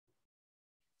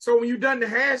 So when you go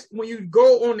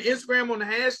on the Instagram on the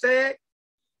hashtag,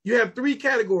 you have 3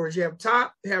 categories. You have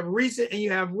top, you have recent, and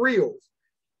you have reels.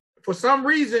 For some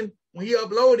reason, when he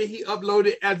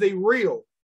uploaded as a reel.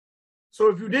 So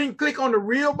if you didn't click on the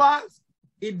reel box,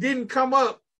 it didn't come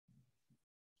up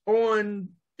on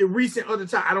the recent or the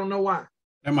top. I don't know why.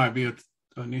 That might be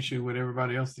an issue with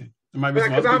everybody else. Then there might be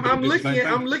some other people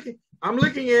I'm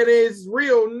looking at his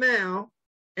reel now,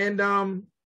 and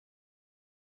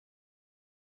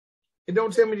it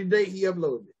don't tell me the date he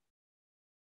uploaded it.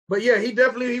 But yeah, he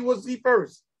was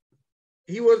first.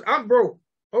 I'm broke.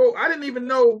 Oh, I didn't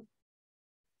know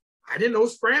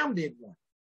Scram did one.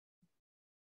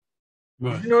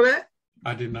 What? Did you know that?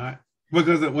 I did not.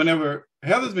 Because whenever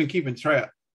Heather's been keeping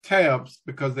tabs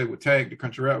because they would tag the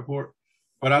Country Rap Report,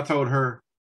 but I told her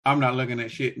I'm not looking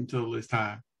at shit until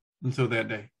that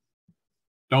day.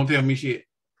 Don't tell me shit.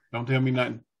 Don't tell me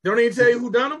nothing. Don't even tell you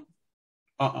who done them?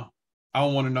 I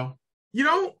don't want to know. You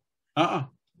don't?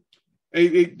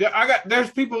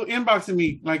 There's people inboxing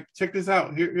me like, check this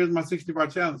out. Here's my 60-bar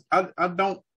challenge. I'm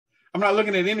not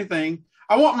looking at anything.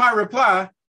 I want my reply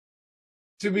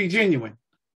to be genuine.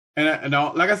 And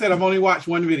like I said, I've only watched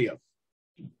one video.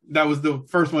 That was the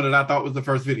first one that I thought was the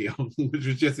first video, which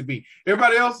was Jesse B.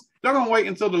 Everybody else, they're going to wait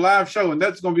until the live show, and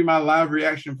that's going to be my live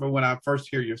reaction for when I first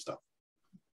hear your stuff.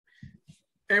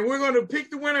 And we're going to pick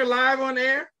the winner live on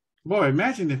air? Boy,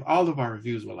 imagine if all of our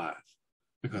reviews were live,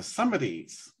 because some of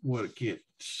these would get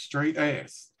straight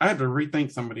ass. I had to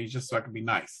rethink some of these just so I could be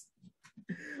nice.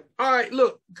 All right,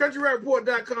 look,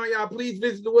 CountryRapReport.com, y'all. Please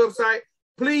visit the website.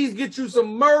 Please get you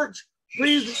some merch.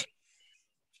 Please.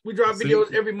 We drop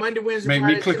videos every Monday, Wednesday,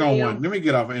 Friday. Make me click on one. Let me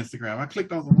get off of Instagram. I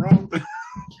clicked on the wrong thing.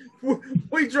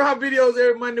 We drop videos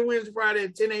every Monday, Wednesday, Friday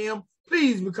at 10 a.m.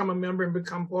 Please become a member and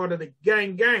become part of the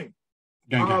gang.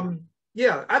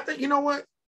 Yeah, I think, you know what?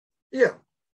 Yeah,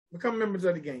 become members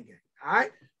of the gang. All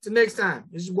right? Till next time.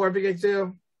 This is your boy, Big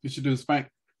XL. You should do Spank.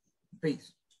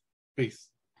 Peace. Peace.